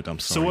Okay. did it. I'm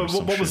So sorry. or what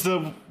some was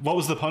shit. what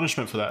was the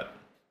punishment for that?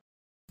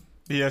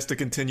 He has to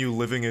continue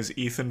living as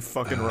Ethan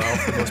fucking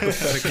Ralph, the most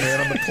pathetic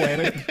man on the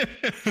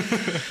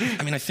planet.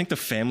 I mean, I think the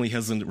family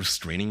has a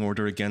restraining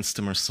order against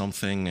him or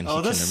something, and he Oh,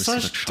 can that's never see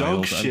the such child.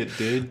 dog shit,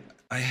 dude.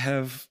 I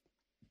have,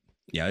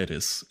 yeah, it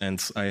is,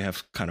 and I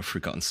have kind of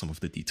forgotten some of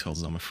the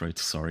details. I'm afraid.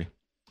 Sorry.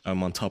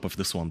 I'm on top of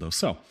this one though.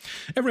 So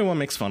everyone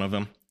makes fun of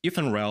him.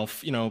 Ethan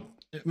Ralph, you know,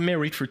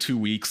 married for 2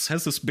 weeks,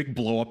 has this big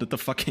blow up at the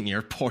fucking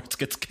airport,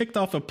 gets kicked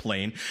off a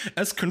plane,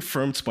 as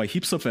confirmed by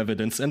heaps of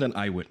evidence and an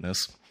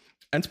eyewitness,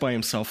 and by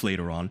himself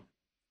later on.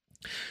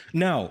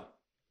 Now,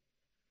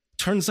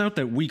 turns out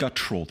that we got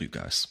trolled, you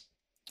guys.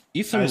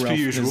 Ethan As per Ralph,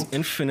 usual. his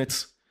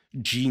infinite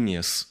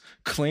genius,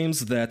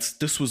 claims that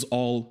this was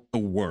all a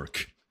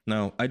work.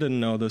 Now, I didn't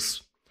know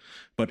this,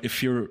 but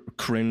if you're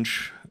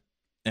cringe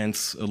and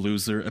a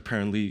loser,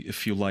 apparently,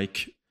 if you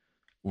like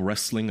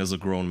wrestling as a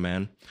grown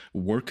man,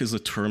 work is a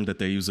term that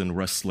they use in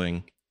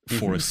wrestling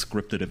for a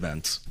scripted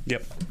event.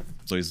 Yep.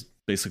 So he's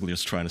basically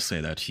just trying to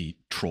say that he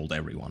trolled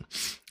everyone.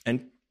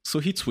 And so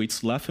he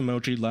tweets, laugh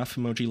emoji, laugh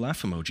emoji,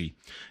 laugh emoji.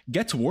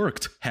 Get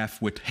worked,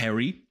 half-wit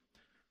Harry,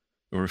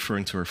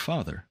 referring to her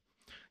father.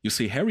 You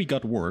see, Harry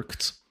got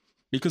worked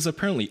because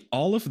apparently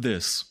all of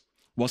this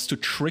was to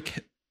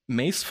trick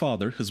May's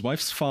father, his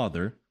wife's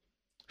father,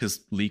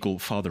 his legal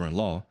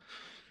father-in-law,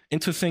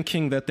 into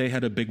thinking that they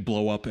had a big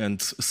blow-up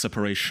and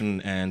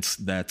separation and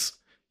that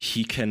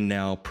he can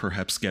now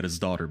perhaps get his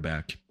daughter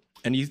back.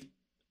 And he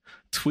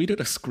tweeted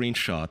a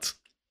screenshot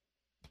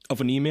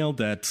of an email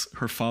that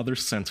her father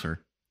sent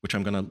her, which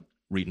I'm going to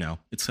read now.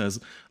 It says,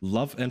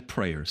 "Love and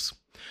prayers.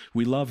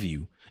 We love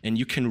you, and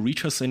you can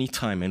reach us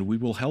anytime, and we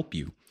will help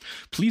you.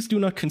 Please do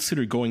not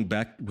consider going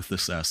back with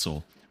this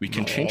asshole. We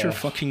can change your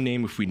fucking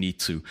name if we need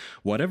to.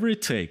 Whatever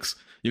it takes.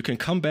 You can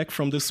come back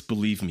from this,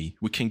 believe me.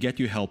 We can get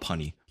you help,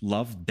 honey.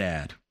 Love,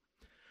 Dad."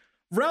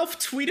 Ralph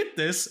tweeted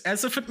this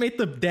as if it made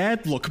the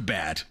dad look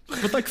bad,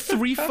 with like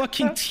 3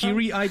 fucking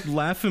teary-eyed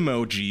laugh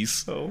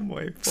emojis, Oh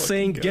my fucking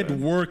saying, God. "Get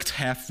worked,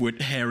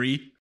 half-wit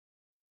Harry."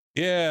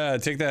 Yeah,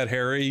 take that,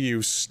 Harry,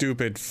 you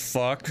stupid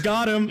fuck.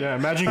 Got him. Yeah,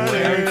 imagine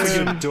caring for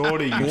your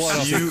daughter, you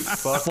What a cute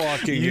fuck.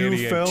 fucking You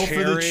idiot. fell for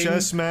the Caring-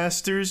 chess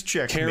master's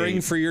checkmate.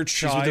 Caring for your with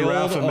child. the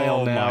alpha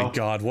male Oh now. my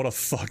god, what a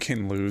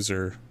fucking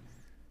loser.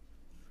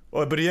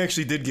 Well, but he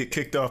actually did get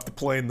kicked off the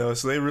plane though,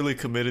 so they really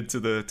committed to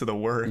the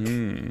work.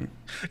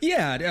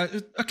 Yeah,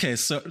 okay,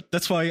 so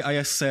that's why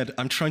I said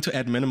I'm trying to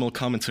add minimal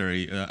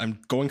commentary. I'm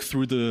going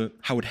through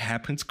how it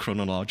happened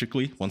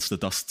chronologically once the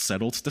dust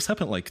settled. This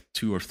happened like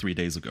 2 or 3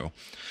 days ago.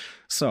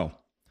 So,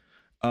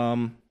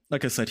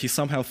 like I said, he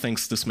somehow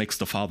thinks this makes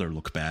the father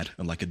look bad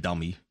and like a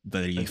dummy,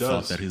 that he It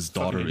thought does. that his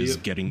Fucking daughter is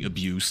idiot. getting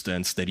abused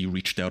and that he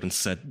reached out and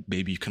said,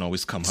 "Baby, you can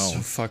always come home." So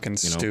fucking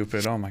you know?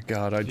 stupid. Oh my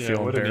god, I'd Yeah,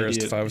 feel what an embarrassed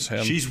idiot. if I was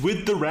him. She's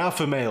with the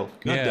Ralpha male.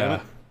 God damn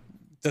it.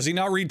 Does he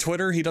not read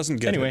Twitter? He doesn't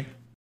get Anyway,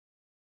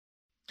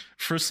 it.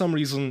 for some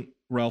reason,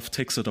 Ralph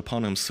takes it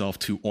upon himself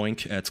to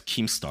oink at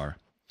Keemstar.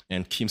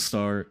 And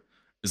Keemstar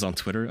is on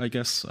Twitter, I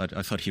guess.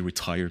 I thought he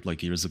retired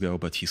like years ago,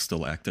 but he's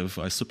still active,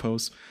 I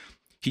suppose.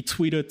 He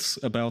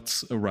tweeted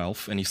about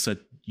Ralph and he said,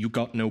 "You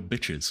got no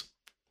bitches,"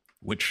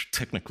 which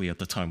technically at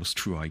the time was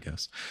true, I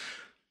guess.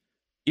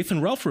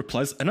 Ethan Ralph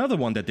replies, "Another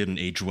one that didn't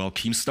age well,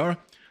 Keemstar.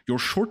 Your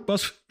short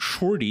bus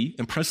shorty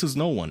impresses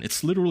no one.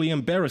 It's literally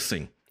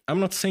embarrassing. I'm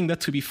not saying that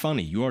to be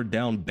funny. You are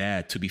down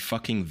bad to be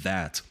fucking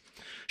that.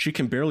 She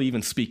can barely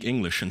even speak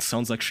English and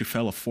sounds like she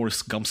fell off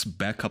Forrest Gump's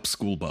backup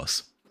school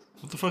bus."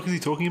 What the fuck is he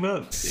talking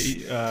about?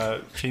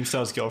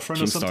 Keemstar's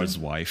girlfriend or something? Keemstar's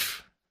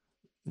wife.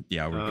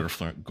 Yeah, or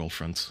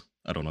girlfriend.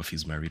 I don't know if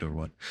he's married or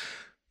what.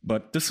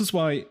 But this is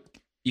why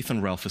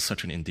Ethan Ralph is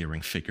such an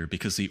endearing figure,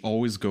 because he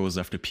always goes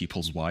after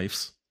people's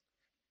wives.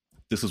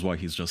 This is why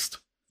he's just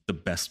the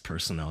best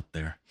person out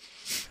there.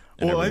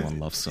 And Well, everyone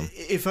loves him.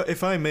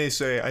 If I may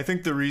say, I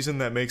think the reason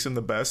that makes him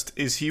the best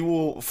is he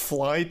will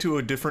fly to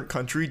a different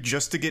country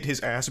just to get his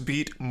ass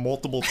beat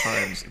multiple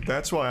times.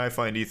 That's why I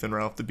find Ethan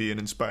Ralph to be an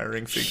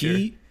inspiring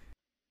figure.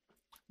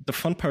 The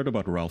fun part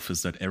about Ralph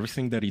is that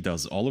everything that he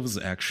does, all of his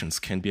actions,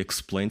 can be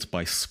explained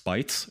by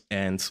spite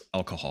and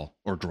alcohol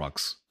or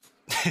drugs,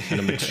 and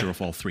a mixture of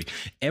all three.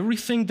 Every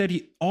action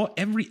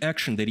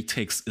that he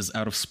takes is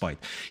out of spite.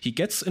 He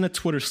gets in a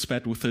Twitter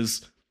spat with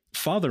his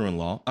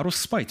father-in-law out of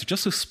spite,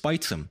 just to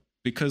spite him,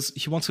 because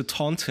he wants to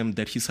taunt him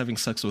that he's having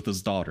sex with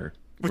his daughter.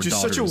 Which Or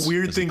is such a daughters,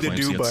 weird as he thing to claims.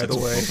 do, He had by sex the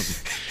with way. both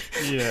of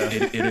them. Yeah.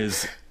 It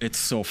is. It's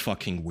so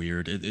fucking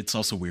weird. It's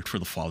also weird for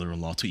the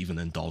father-in-law to even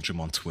indulge him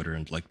on Twitter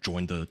and like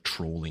join the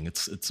trolling.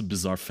 It's a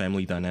bizarre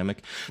family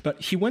dynamic.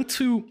 But he went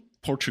to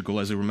Portugal,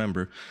 as you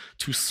remember,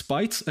 to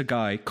spite a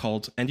guy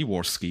called Andy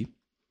Worski,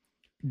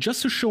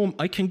 just to show him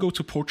I can go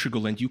to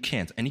Portugal and you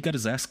can't, and he got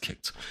his ass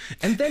kicked.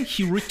 And then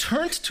he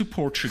returned to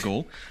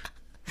Portugal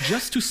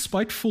just to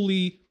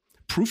spitefully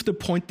prove the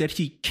point that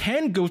he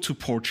can go to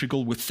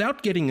Portugal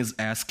without getting his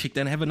ass kicked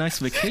and have a nice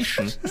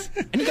vacation.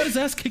 And he got his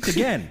ass kicked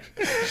again.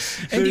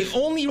 And the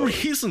only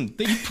reason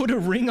that he put a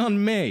ring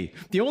on May,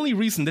 the only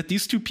reason that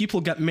these two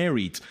people got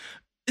married,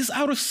 is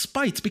out of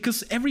spite,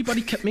 because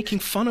everybody kept making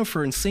fun of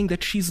her and saying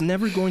that she's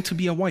never going to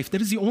be a wife.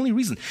 That is the only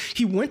reason.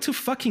 He went to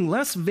fucking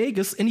Las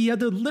Vegas and he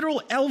had a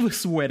literal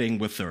Elvis wedding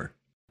with her.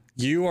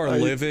 You are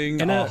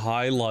living and, a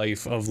high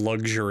life of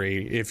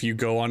luxury if you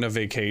go on a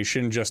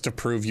vacation just to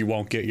prove you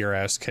won't get your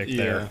ass kicked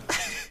there.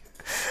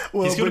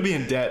 Well, He's going to but be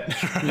in debt.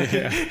 Right?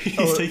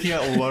 He's taking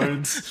out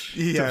loans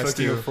He to has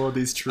fucking to. afford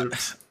these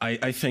trips.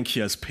 I think he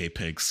has pay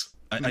pigs.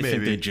 I think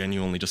Maybe. they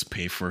genuinely just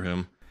pay for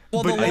him.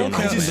 Well, But the I don't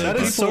locals, know, the man.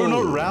 That is so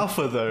people- not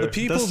Ralpha, though. The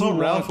people That's who not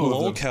want Ralpha.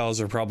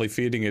 locals are probably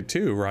feeding it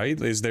too, right?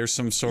 Is there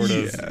some sort of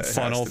Yeah, it has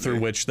funnel to through be.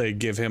 which they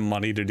give him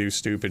money to do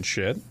stupid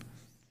shit?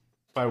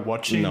 By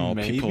watching, No,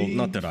 maybe? people,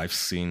 not that I've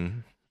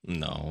seen.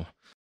 No.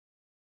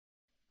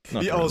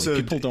 Not He really. also-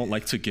 People don't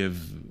like to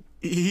give.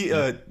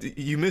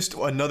 You missed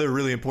another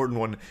really important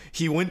one.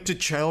 He went to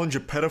challenge a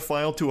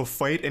pedophile to a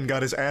fight and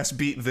got his ass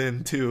beat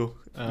then too.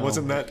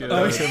 Wasn't my that God.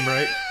 that was him,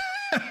 right?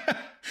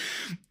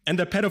 And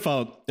the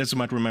pedophile, as you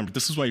might remember,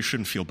 this is why you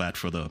shouldn't feel bad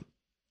for the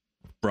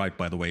bride,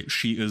 by the way.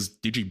 She is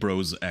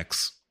Digibro's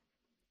ex.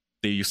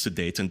 They used to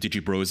date, and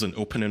Digibro is an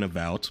open and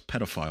avowed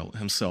pedophile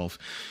himself.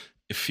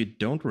 If you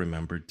don't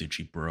remember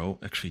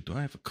Digibro, actually, do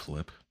I have a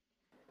clip?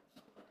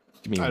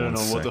 Give me I don't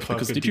one know what the sec, fuck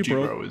because a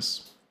Digibro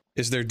is.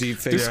 Is there deep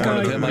This face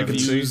guy of him I can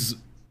see? reviews.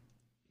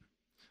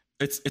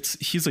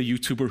 He's a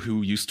YouTuber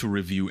who used to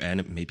review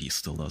anime. Maybe he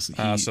still does.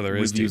 He so there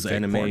is reviews deepfake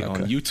anime porn,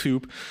 on okay.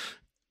 YouTube.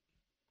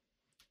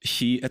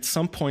 He at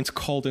some point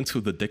called into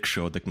the Dick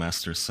Show, Dick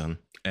Masterson,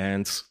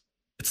 and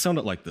it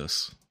sounded like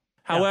this.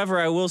 However,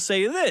 I will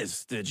say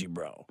this,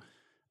 Digibro.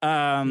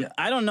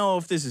 I don't know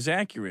if this is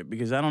accurate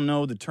because I don't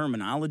know the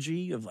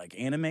terminology of like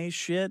anime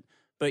shit,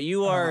 but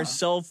you are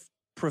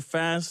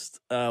self-professed,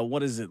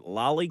 what is it,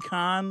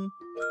 lolicon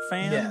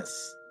fan?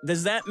 Yes.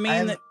 Does that mean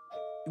I'm- that,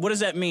 what does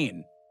that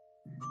mean?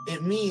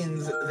 It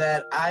means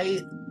that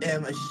I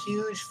am a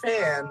huge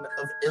fan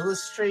of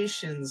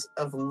illustrations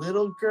of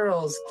little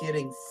girls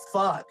getting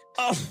fucked.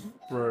 Oh,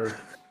 Bro,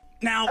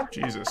 now,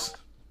 Jesus.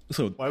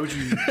 So why would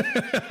you?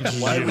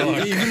 Why would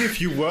you, even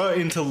if you were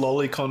into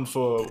lolicon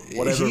for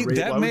whatever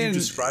reason, why would you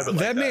describe it like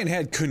that? that man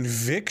had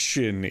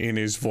conviction in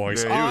his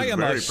voice. Yeah, he was I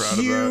am a very proud of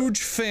that.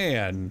 huge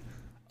fan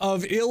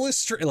of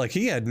illustrate. Like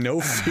he had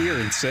no fear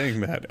in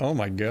saying that. Oh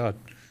my god.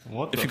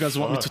 What if the you guys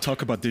want me to fuck?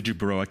 talk about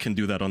Digibro, I can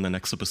do that on the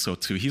next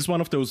episode too. He's one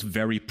of those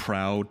very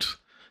proud,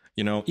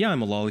 yeah,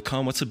 I'm a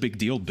lolicon. What's the big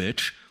deal,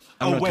 bitch?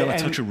 I'm not gonna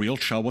touch a real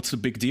child. What's the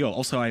big deal?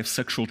 Also, I have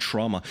sexual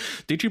trauma.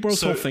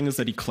 Digibro's whole thing is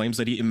that he claims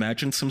that he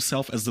imagines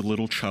himself as the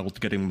little child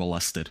getting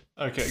molested.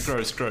 Okay,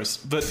 gross.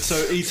 But so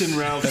Ethan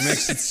Ralph's That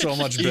makes it so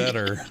much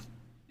better.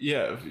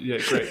 yeah,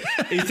 great.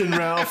 Ethan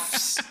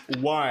Ralph's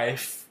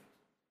wife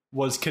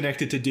was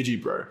connected to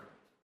Digibro.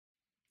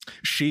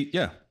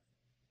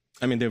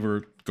 I mean, they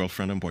were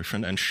girlfriend and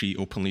boyfriend, and she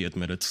openly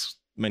admitted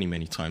many,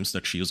 many times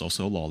that she is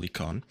also a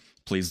lolicon,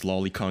 plays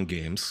lolicon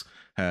games,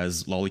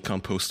 has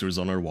lolicon posters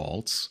on her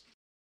walls.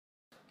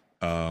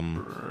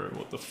 Bro,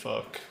 what the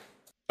fuck?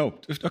 Oh,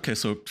 okay.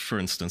 So, for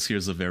instance,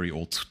 here's a very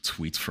old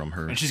tweet from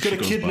her. And she's got She a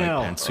goes kid by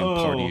now. Pantsuit Oh.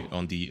 Party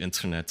on the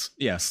internet.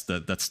 Yes,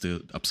 that's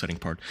the upsetting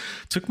part.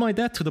 Took my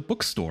dad to the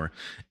bookstore,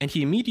 and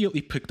he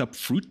immediately picked up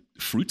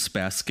Fruits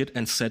Basket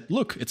and said,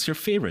 "Look, it's your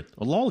favorite,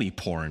 a lolly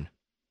porn."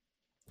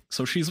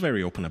 So she's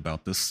very open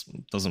about this.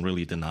 Doesn't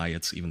really deny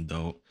it, even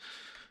though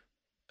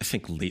I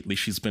think lately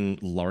she's been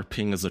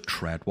LARPing as a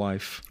trad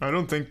wife. I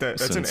don't think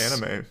that's an Since-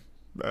 anime.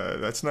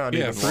 That's not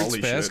Yeah, even Fruits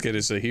lolly Basket shit.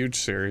 is a huge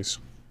series.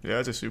 Yeah,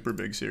 it's a super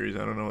big series. I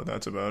don't know what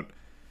that's about.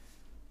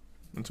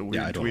 That's a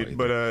weird I don't know tweet.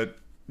 either. But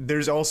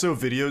there's also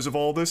videos of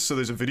all this. So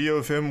there's a video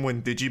of him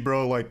when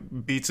Digibro like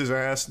beats his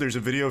ass. There's a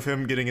video of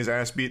him getting his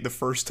ass beat the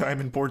first time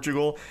in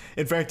Portugal.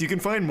 In fact, you can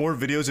find more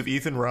videos of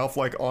Ethan Ralph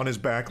like on his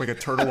back like a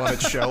turtle on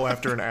its shell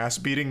after an ass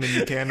beating than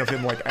you can of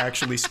him like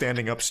actually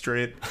standing up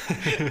straight.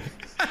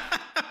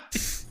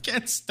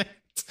 Can't stand.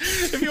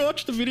 If you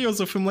watch the videos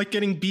of him like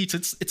getting beat,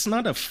 it's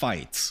not a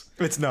fight.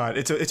 It's not.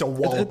 It's a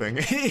walloping.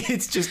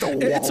 It's just a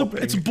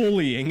walloping. It's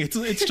bullying.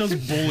 It's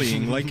just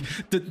bullying. Like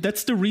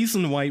that's the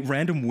reason why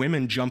random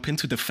women jump in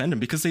to defend him,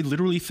 because they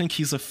literally think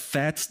he's a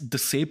fat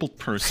disabled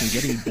person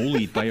getting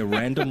bullied by a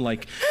random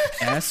like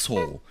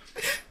asshole.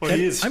 Well,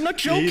 he is, I'm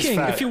not he is joking.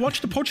 fat. If you watch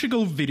the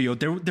Portugal video,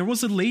 there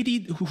was a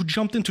lady who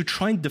jumped in to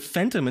try and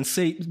defend him and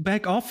say,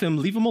 "Back off him,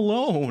 leave him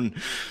alone."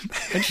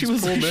 And she poor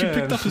she man.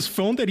 picked up his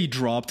phone that he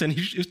dropped and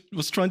he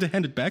was trying to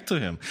hand it back to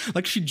him.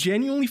 Like she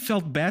genuinely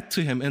felt bad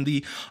to him in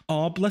the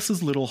 "aw, bless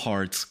his little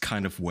heart"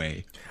 kind of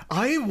way.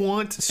 I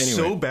want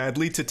so Anyway.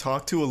 badly to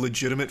talk to a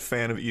legitimate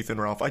fan of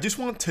Ethan Ralph. I just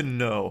want to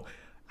know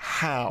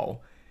how.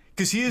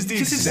 Because he is the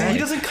Because exact... he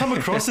doesn't come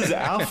across as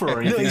alpha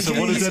or anything, so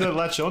what is he's- there to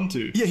latch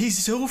onto? Yeah, he's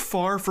so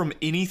far from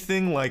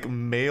anything like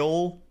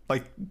male,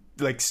 like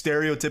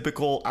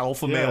stereotypical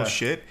alpha male Yeah.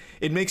 shit.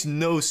 It makes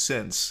no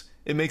sense.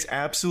 It makes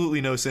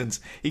absolutely no sense.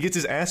 He gets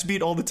his ass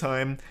beat all the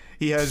time.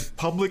 He has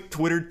public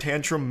Twitter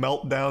tantrum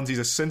meltdowns. He's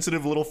a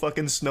sensitive little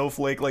fucking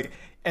snowflake. Like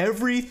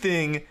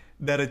everything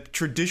that a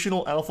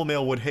traditional alpha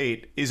male would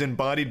hate is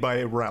embodied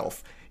by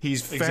Ralph.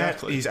 He's fat.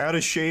 Exactly. He's out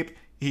of shape.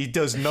 He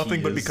does nothing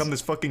He but is. become this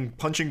fucking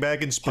punching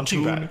bag and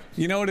Punching spittoon. bag.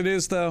 You know what it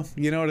is, though?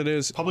 You know what it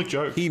is? Public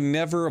joke. He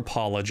never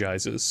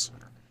apologizes.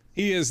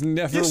 He has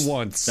never Yes.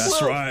 once.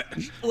 That's right.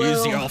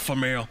 He's the alpha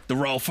male, the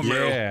alpha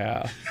male.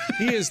 Yeah.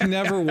 He has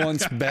never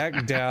once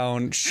backed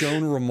down,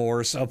 shown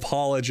remorse,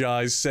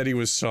 apologized, said he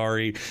was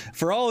sorry.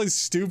 For all his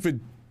stupid,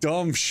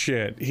 dumb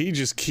shit, he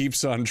just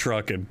keeps on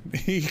trucking.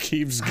 He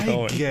keeps I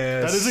going.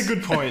 guess. That is a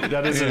good point.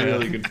 That is a Yeah.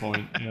 really good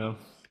point. Yeah.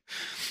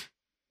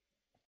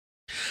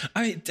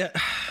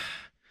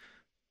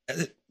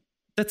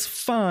 That's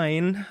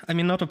fine. I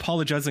mean, not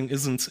apologizing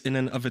isn't in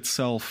and of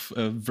itself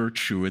a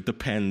virtue. It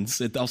depends.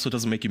 It also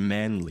doesn't make you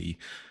manly.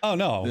 Oh,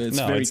 no. It's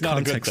no, very it's not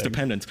a good context thing.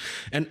 dependent.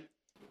 And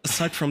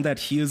aside from that,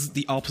 he is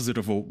the opposite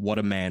of what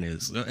a man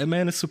is. A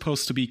man is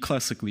supposed to be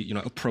classically,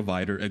 a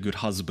provider, a good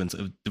husband,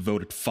 a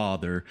devoted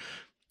father.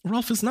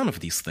 Ralph is none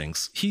of these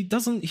things. He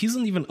isn't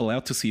even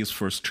allowed to see his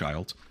first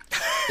child.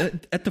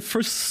 At the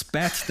first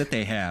spat that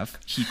they have,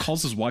 he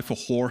calls his wife a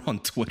whore on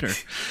Twitter,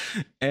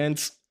 and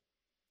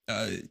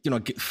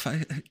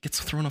gets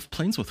thrown off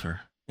planes with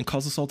her and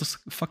causes all this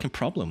fucking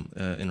problem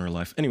in her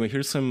life. Anyway,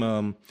 here's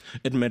him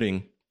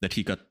admitting that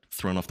he got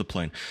thrown off the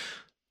plane.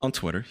 On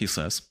Twitter, he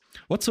says,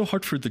 "What's so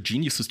hard for the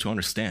geniuses to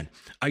understand?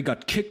 I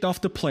got kicked off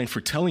the plane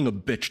for telling a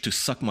bitch to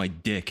suck my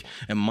dick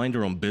and mind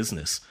her own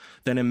business.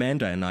 Then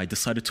Amanda and I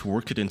decided to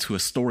work it into a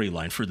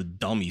storyline for the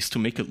dummies to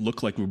make it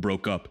look like we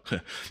broke up.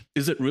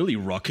 Is it really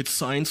rocket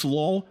science,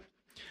 lol?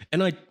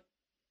 And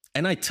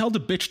I tell the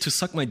bitch to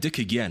suck my dick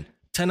again,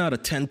 10 out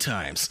of 10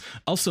 times.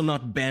 Also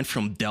not banned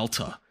from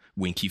Delta,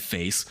 winky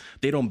face.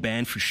 They don't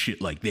ban for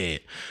shit like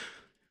that.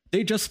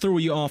 They just throw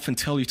you off and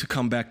tell you to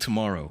come back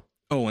tomorrow.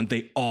 Oh, and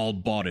they all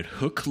bought it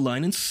hook,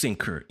 line, and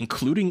sinker,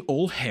 including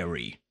old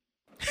Harry."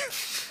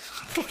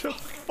 What a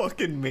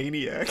fucking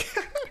maniac.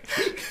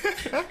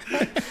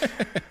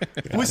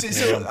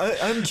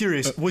 I'm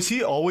curious, was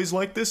he always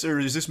like this, or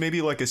is this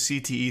maybe like a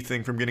CTE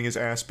thing from getting his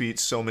ass beat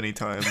so many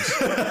times?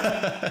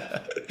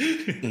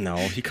 No,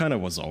 he kind of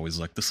was always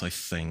like this, I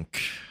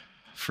think,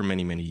 for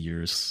many, many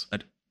years.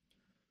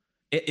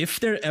 If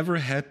there ever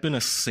had been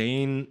a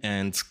sane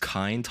and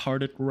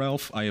kind-hearted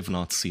Ralph, I have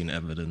not seen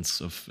evidence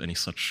of any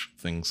such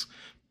things.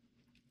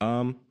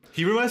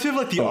 He reminds me of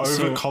like the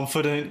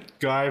overconfident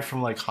guy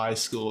from like high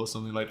school or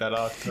something like that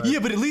archetype. Yeah,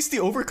 but at least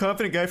the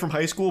overconfident guy from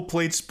high school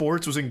played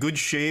sports, was in good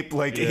shape.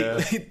 Like,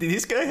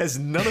 this guy has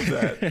none of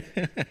that.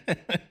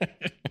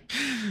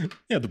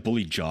 Yeah, the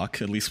bully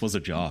jock at least was a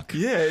jock.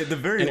 Yeah, at the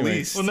very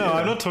least. Well, no,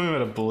 I'm not talking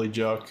about a bully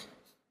jock.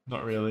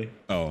 Not really.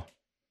 Oh.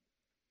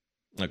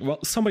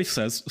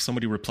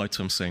 Somebody replied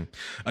to him saying,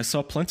 "I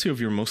saw plenty of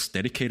your most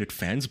dedicated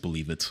fans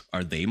believe it.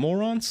 Are they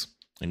morons?"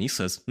 And he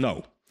says,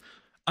 "No.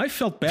 I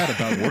felt bad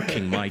about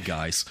working my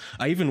guys.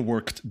 I even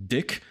worked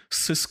Dick,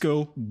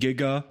 Cisco,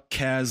 Giga,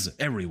 Kaz,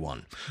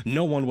 everyone.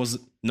 No one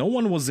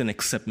was in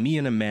except me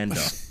and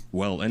Amanda.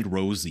 Well, and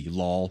Rosie,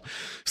 lol.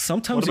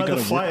 Sometimes you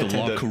gotta work the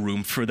locker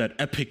room for that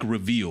epic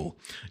reveal.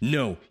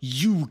 No,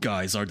 you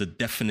guys are the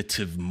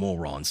definitive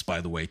morons,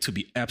 by the way, to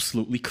be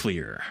absolutely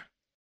clear."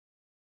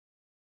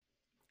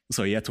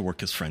 So he had to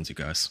work his friends, you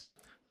guys.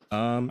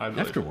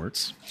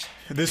 Afterwards,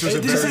 this was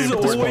a very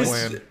important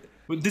plan.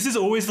 This is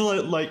always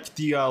like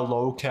the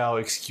locale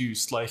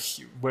excuse, like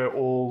we're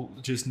all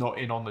just not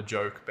in on the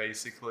joke.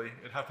 Basically,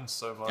 it happens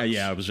so much.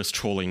 Yeah, I was just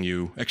trolling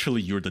you.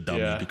 Actually, you're the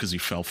dummy because you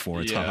fell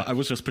for it. Yeah. I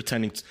was just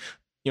pretending.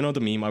 The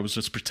meme. I was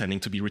just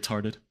pretending to be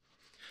retarded.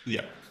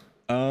 Yeah.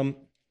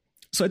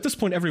 So at this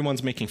point,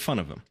 everyone's making fun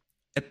of him.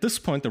 At this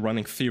point, the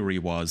running theory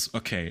was,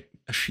 okay,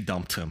 she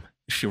dumped him.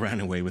 She ran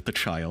away with the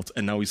child,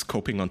 and now he's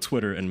coping on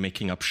Twitter and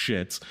making up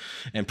shit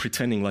and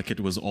pretending like it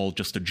was all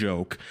just a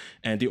joke.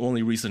 And the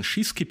only reason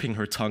she's keeping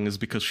her tongue is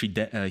because he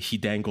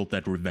dangled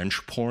that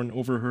revenge porn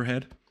over her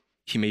head.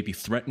 He may be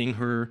threatening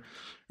her,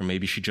 or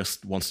maybe she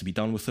just wants to be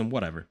done with him,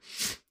 whatever.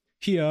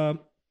 He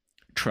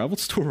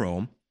travels to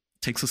Rome,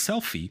 takes a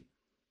selfie,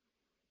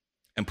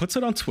 and puts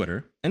it on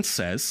Twitter and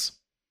says,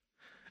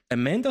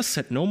 "Amanda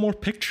sent no more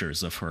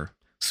pictures of her,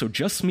 so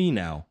just me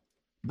now.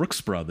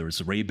 Brooks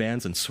Brothers,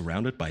 Ray-Bans, and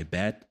surrounded by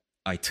bad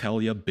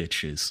Italia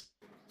bitches."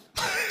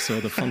 So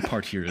the fun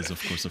part here is,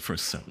 of course, the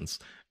first sentence.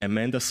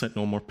 Amanda sent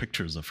no more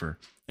pictures of her.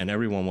 And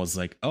everyone was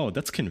like, oh,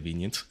 that's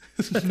convenient.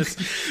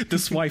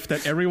 This wife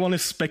that everyone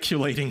is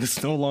speculating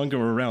is no longer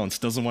around,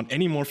 doesn't want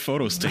any more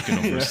photos taken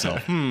of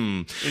herself.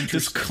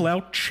 This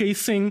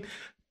clout-chasing,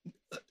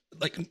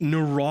 like,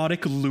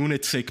 neurotic,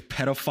 lunatic,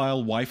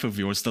 pedophile wife of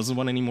yours doesn't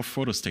want any more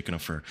photos taken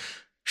of her.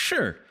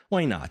 Sure,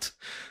 why not?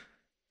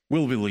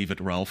 We'll believe it,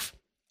 Ralph.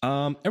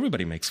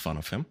 Everybody makes fun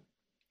of him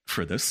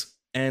for this,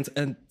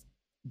 and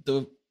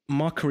the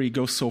mockery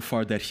goes so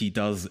far that he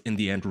does in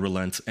the end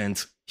relent,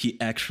 and he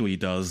actually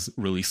does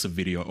release a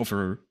video of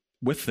her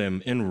with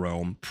them in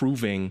Rome,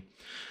 proving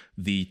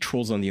the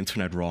trolls on the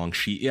internet wrong.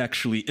 She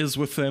actually is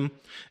with him,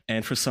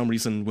 and for some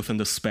reason, within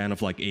the span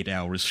of like 8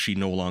 hours, she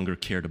no longer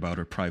cared about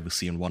her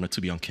privacy and wanted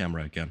to be on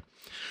camera again.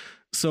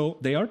 So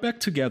they are back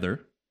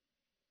together,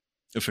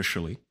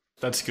 officially.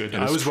 That's good.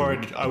 I was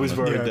worried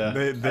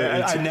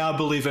there. I now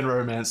believe in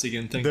romance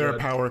again. They're a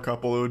power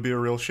couple. It would be a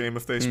real shame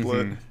if they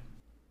split.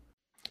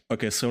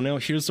 Okay, so now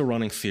here's the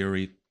running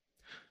theory.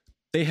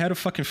 They had a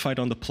fucking fight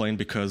on the plane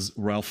because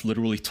Ralph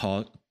literally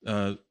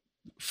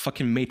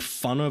fucking made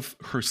fun of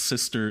her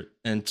sister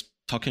and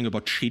talking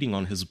about cheating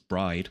on his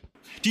bride.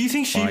 Do you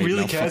think she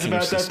really cares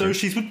about that though?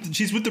 She's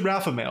with the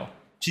Ralph male.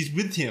 She's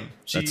with him.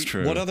 That's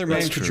true. What other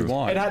man could you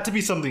want? It had to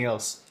be something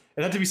else.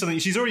 It had to be something.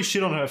 She's already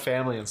shit on her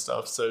family and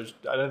stuff, so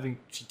I don't think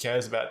she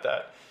cares about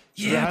that.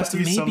 So yeah, there has to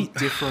be maybe some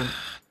different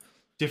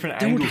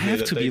there angle. Would have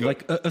here to be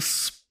like a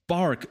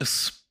spark,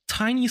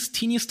 tiniest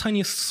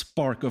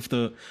spark of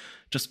the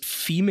just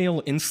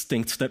female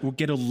instinct that will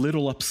get a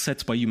little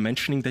upset by you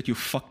mentioning that you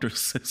fucked her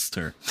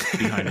sister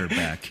behind her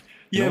back.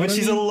 Yeah, but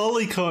she's a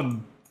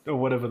lolicon. or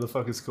whatever the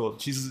fuck it's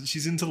called.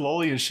 She's into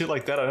lolly and shit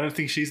like that. I don't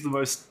think she's the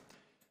most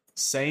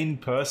sane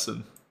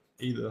person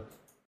either.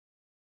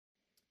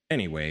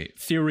 Anyway,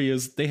 theory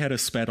is they had a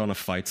spat on a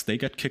fight. They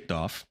get kicked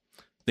off.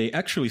 They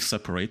actually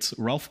separate.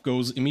 Ralph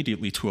goes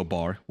immediately to a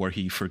bar where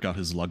he forgot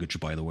his luggage,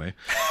 by the way,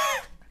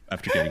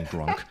 after getting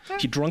drunk.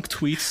 He drunk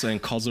tweets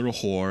and calls her a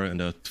whore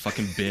and a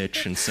fucking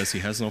bitch and says he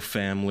has no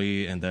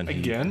family. And then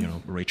he,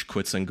 rage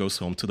quits and goes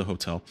home to the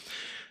hotel.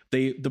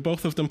 The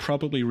both of them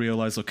probably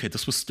realize, okay,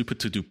 this was stupid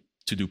to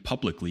do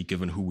publicly,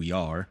 given who we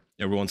are.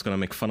 Everyone's gonna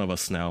make fun of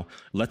us now.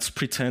 Let's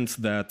pretend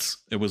that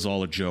it was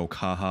all a joke,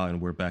 haha,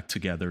 and we're back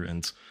together.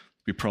 And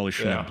we probably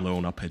shouldn't have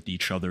blown up at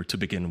each other to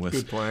begin with.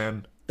 Good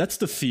plan. That's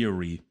the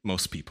theory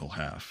most people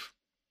have.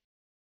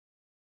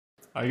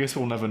 I guess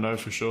we'll never know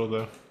for sure,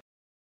 though.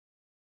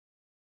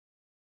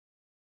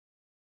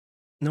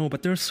 No,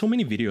 but there are so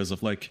many videos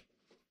of like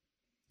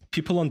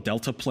people on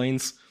Delta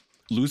planes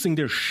losing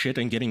their shit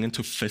and getting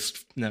into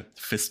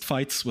fist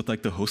fights with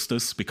like the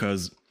hostess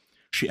because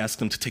she asked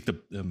them to take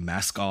the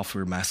mask off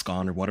or mask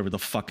on or whatever the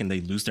fuck, and they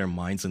lose their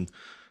minds and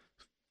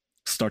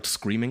start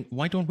screaming.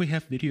 Why don't we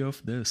have video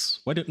of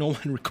this? Why did no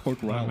one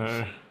record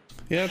Ralph?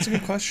 Yeah, that's a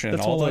good question.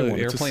 That's all all I the wanted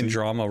to airplane see.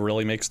 drama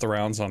really makes the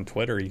rounds on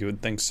Twitter. You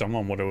would think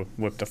someone would have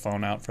whipped a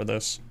phone out for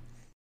this.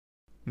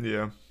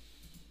 Yeah.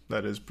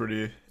 That is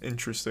pretty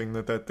interesting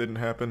that didn't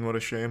happen. What a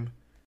shame.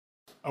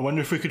 I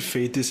wonder if we could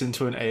feed this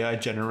into an AI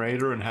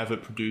generator and have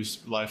it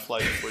produce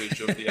lifelike footage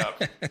of the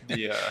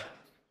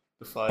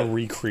fight. A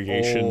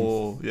recreation.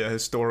 Oh, yeah,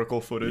 historical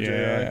footage.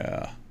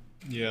 Yeah.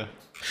 Yeah.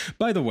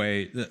 By the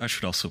way, I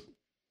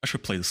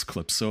should play this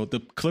clip. So the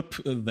clip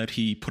that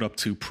he put up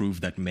to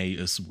prove that May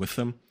is with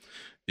him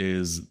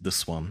is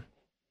this one,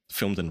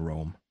 filmed in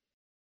Rome.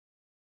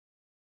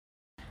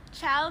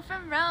 Ciao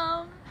from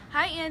Rome.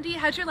 Hi, Andy.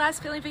 How'd your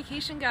last family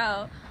vacation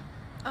go?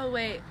 Oh,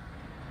 wait.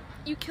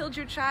 You killed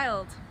your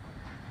child.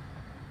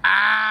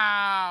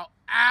 Ow!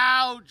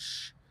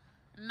 Ouch!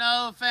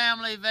 No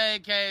family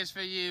vacays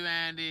for you,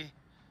 Andy.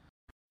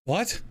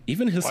 What?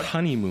 Even his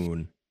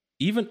honeymoon,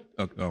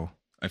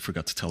 I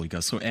forgot to tell you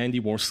guys. So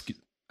Andy Warski,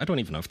 I don't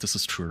even know if this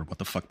is true or what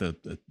the fuck.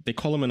 They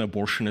call him an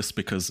abortionist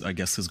because I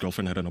guess his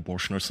girlfriend had an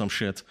abortion or some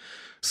shit.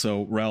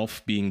 So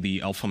Ralph, being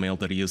the alpha male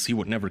that he is, he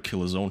would never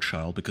kill his own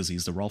child because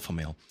he's the alpha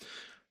male.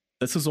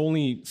 That's his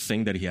only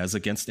thing that he has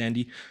against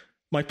Andy.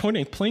 My point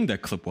in playing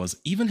that clip was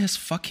even his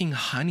fucking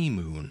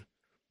honeymoon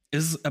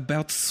is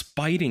about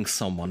spiting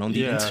someone on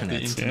the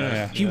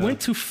internet. He went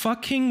to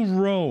fucking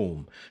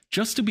Rome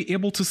just to be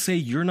able to say,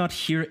 "You're not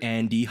here,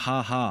 Andy,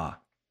 haha."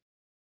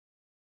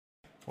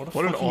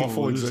 What an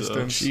awful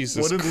existence.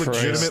 Jesus what a Christ.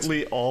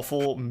 legitimately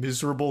awful,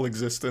 miserable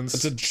existence.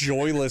 It's a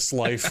joyless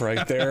life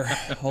right there.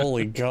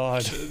 Holy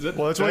God.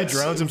 Well, that's why he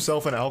drowns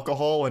himself in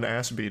alcohol and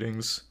ass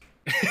beatings.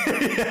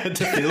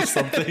 To feel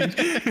something.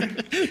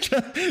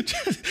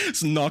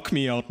 Just knock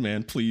me out,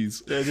 man,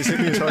 please. Yeah, just hit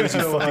me as hard as you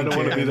fucking I don't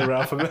want to be can. the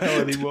Ralph Mel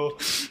anymore.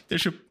 They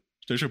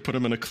should put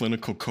him in a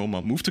clinical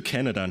coma. Move to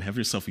Canada and have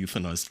yourself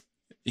euthanized,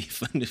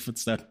 Ethan, if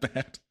it's that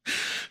bad.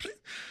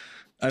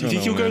 I Do don't you think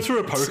know, you'll go man. through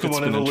a It's Pokemon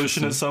been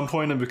evolution interesting. at some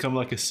point and become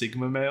like a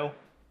Sigma male?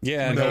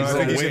 Yeah, and No, he's I think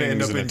got he's gonna end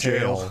wings up and in a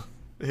jail.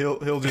 tail.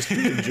 He'll just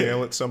be in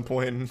jail at some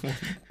point and we'll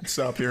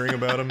stop hearing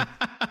about him.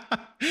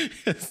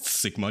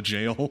 Sigma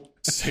jail.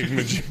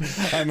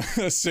 I'm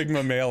a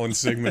Sigma male in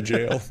Sigma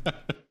jail.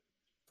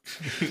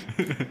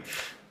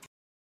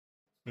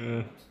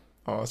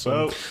 Awesome.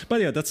 Well,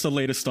 But yeah, that's the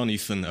latest on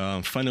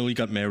Ethan. Finally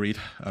got married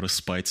out of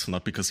spite,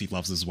 not because he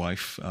loves his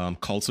wife.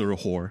 Calls her a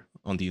whore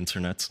on the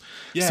internet.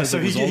 yeah, Says so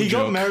it was all he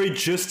got joke. married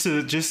just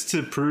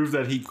to prove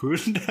that he could,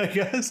 I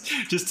guess.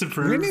 Just to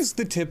prove. When is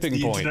the tipping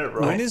the point? internet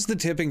right. When is the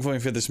tipping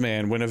point for this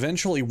man? When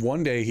eventually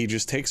one day he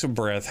just takes a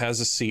breath, has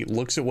a seat,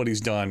 looks at what he's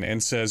done,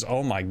 and says,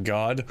 "Oh my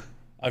God,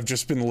 I've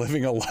just been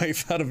living a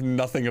life out of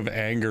nothing of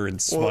anger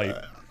and spite."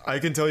 Well, I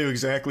can tell you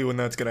exactly when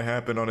that's going to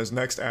happen on his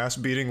next ass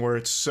beating where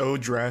it's so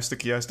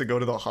drastic he has to go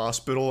to the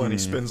hospital and he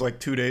spends like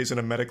 2 days in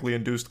a medically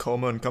induced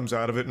coma and comes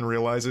out of it and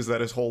realizes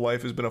that his whole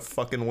life has been a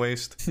fucking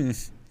waste.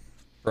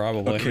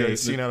 Probably. Okay,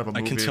 scene out of a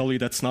I can movie. tell you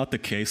that's not the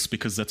case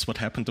because that's what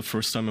happened the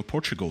first time in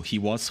Portugal. He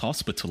was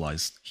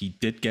hospitalized. He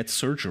did get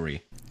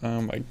surgery.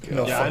 Oh my God.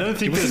 No, Yeah, I don't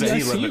think He was there's in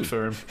any the ICU. limit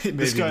for him. Maybe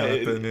This guy,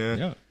 not then, yeah.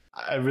 Yeah.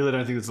 I really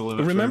don't think there's a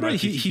limit. Remember, for him. I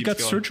think he keeps got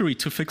going. surgery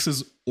to fix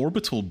his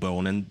orbital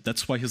bone, and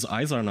that's why his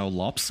eyes are now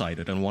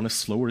lopsided and one is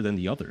slower than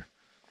the other.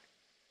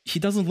 He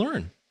doesn't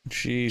learn.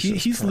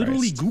 Jesus He's Christ.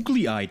 literally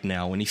googly-eyed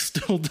now, and he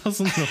still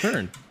doesn't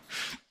learn.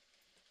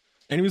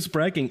 And he was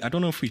bragging. I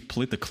don't know if we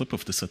played the clip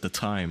of this at the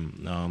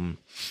time.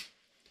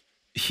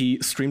 He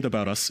streamed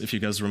about us. If you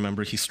guys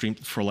remember, he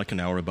streamed for like an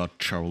hour about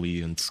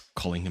Charlie and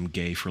calling him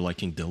gay for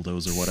liking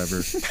dildos or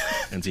whatever,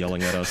 and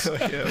yelling at us.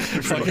 Yeah,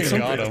 Fucking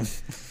got him.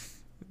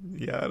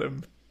 got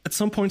him. At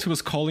some point, he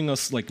was calling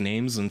us like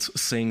names and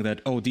saying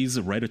that, oh, these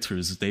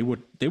Redditors, they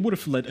would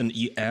have let an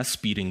ass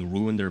beating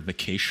ruin their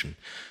vacation.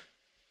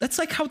 That's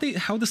like how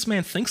this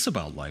man thinks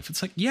about life.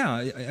 It's like, yeah,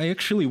 I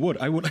actually would.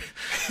 I would,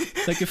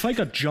 like, if I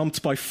got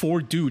jumped by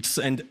 4 dudes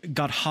and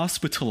got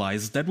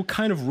hospitalized, that would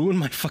kind of ruin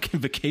my fucking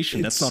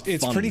vacation. That's not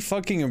It's fun. pretty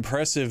fucking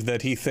impressive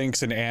that he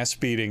thinks an ass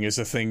beating is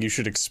a thing you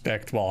should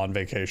expect while on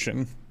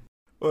vacation.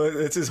 Well,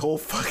 it's his whole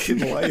fucking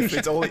life.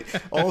 It's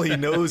all he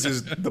knows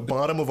is the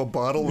bottom of a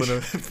bottle and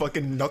a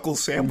fucking knuckle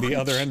sandwich. The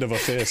other end of a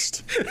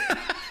fist.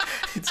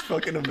 It's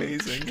fucking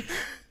amazing.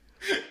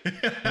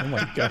 Oh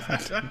my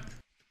god.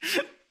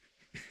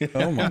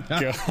 Oh my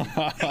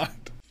god.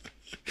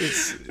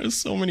 There's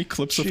so many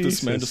clips of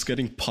this man just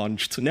getting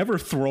punched, never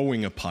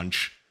throwing a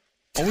punch.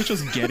 Always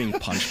just getting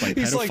punched by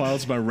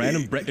pedophiles, by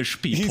random British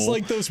people. He's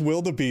like those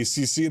wildebeests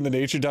you see in the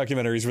nature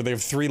documentaries where they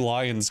have 3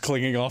 lions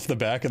clinging off the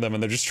back of them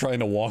and they're just trying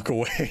to walk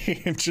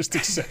away and just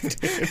accept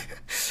it.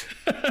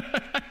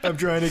 I'm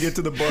trying to get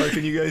to the bar.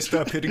 Can you guys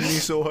stop hitting me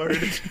so hard?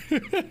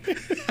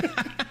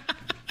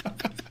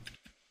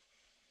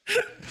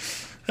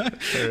 All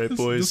right,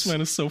 boys. This man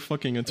is so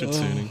fucking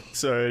entertaining.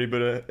 Sorry,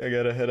 but I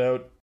gotta head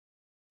out.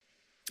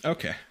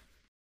 Okay.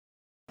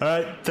 All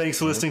right, thanks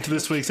for listening to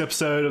this week's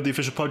episode of The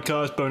Official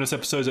Podcast. Bonus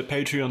episodes at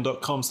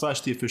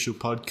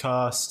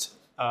patreon.com/theofficialpodcast.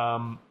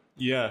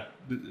 Yeah,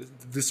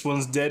 this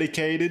one's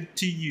dedicated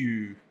to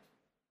you.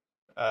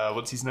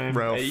 What's his name?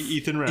 Ralph.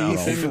 Ethan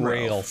Ralph. Ethan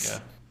Ralph.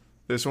 Yeah.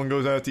 This one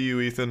goes out to you,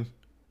 Ethan.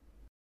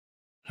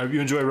 Hope you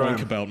enjoy Rome.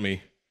 Oink about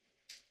me.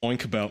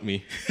 Oink about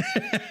me.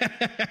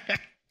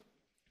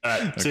 All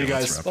right, see you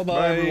guys. Bye-bye.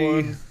 Bye,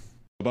 everyone.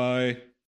 Bye.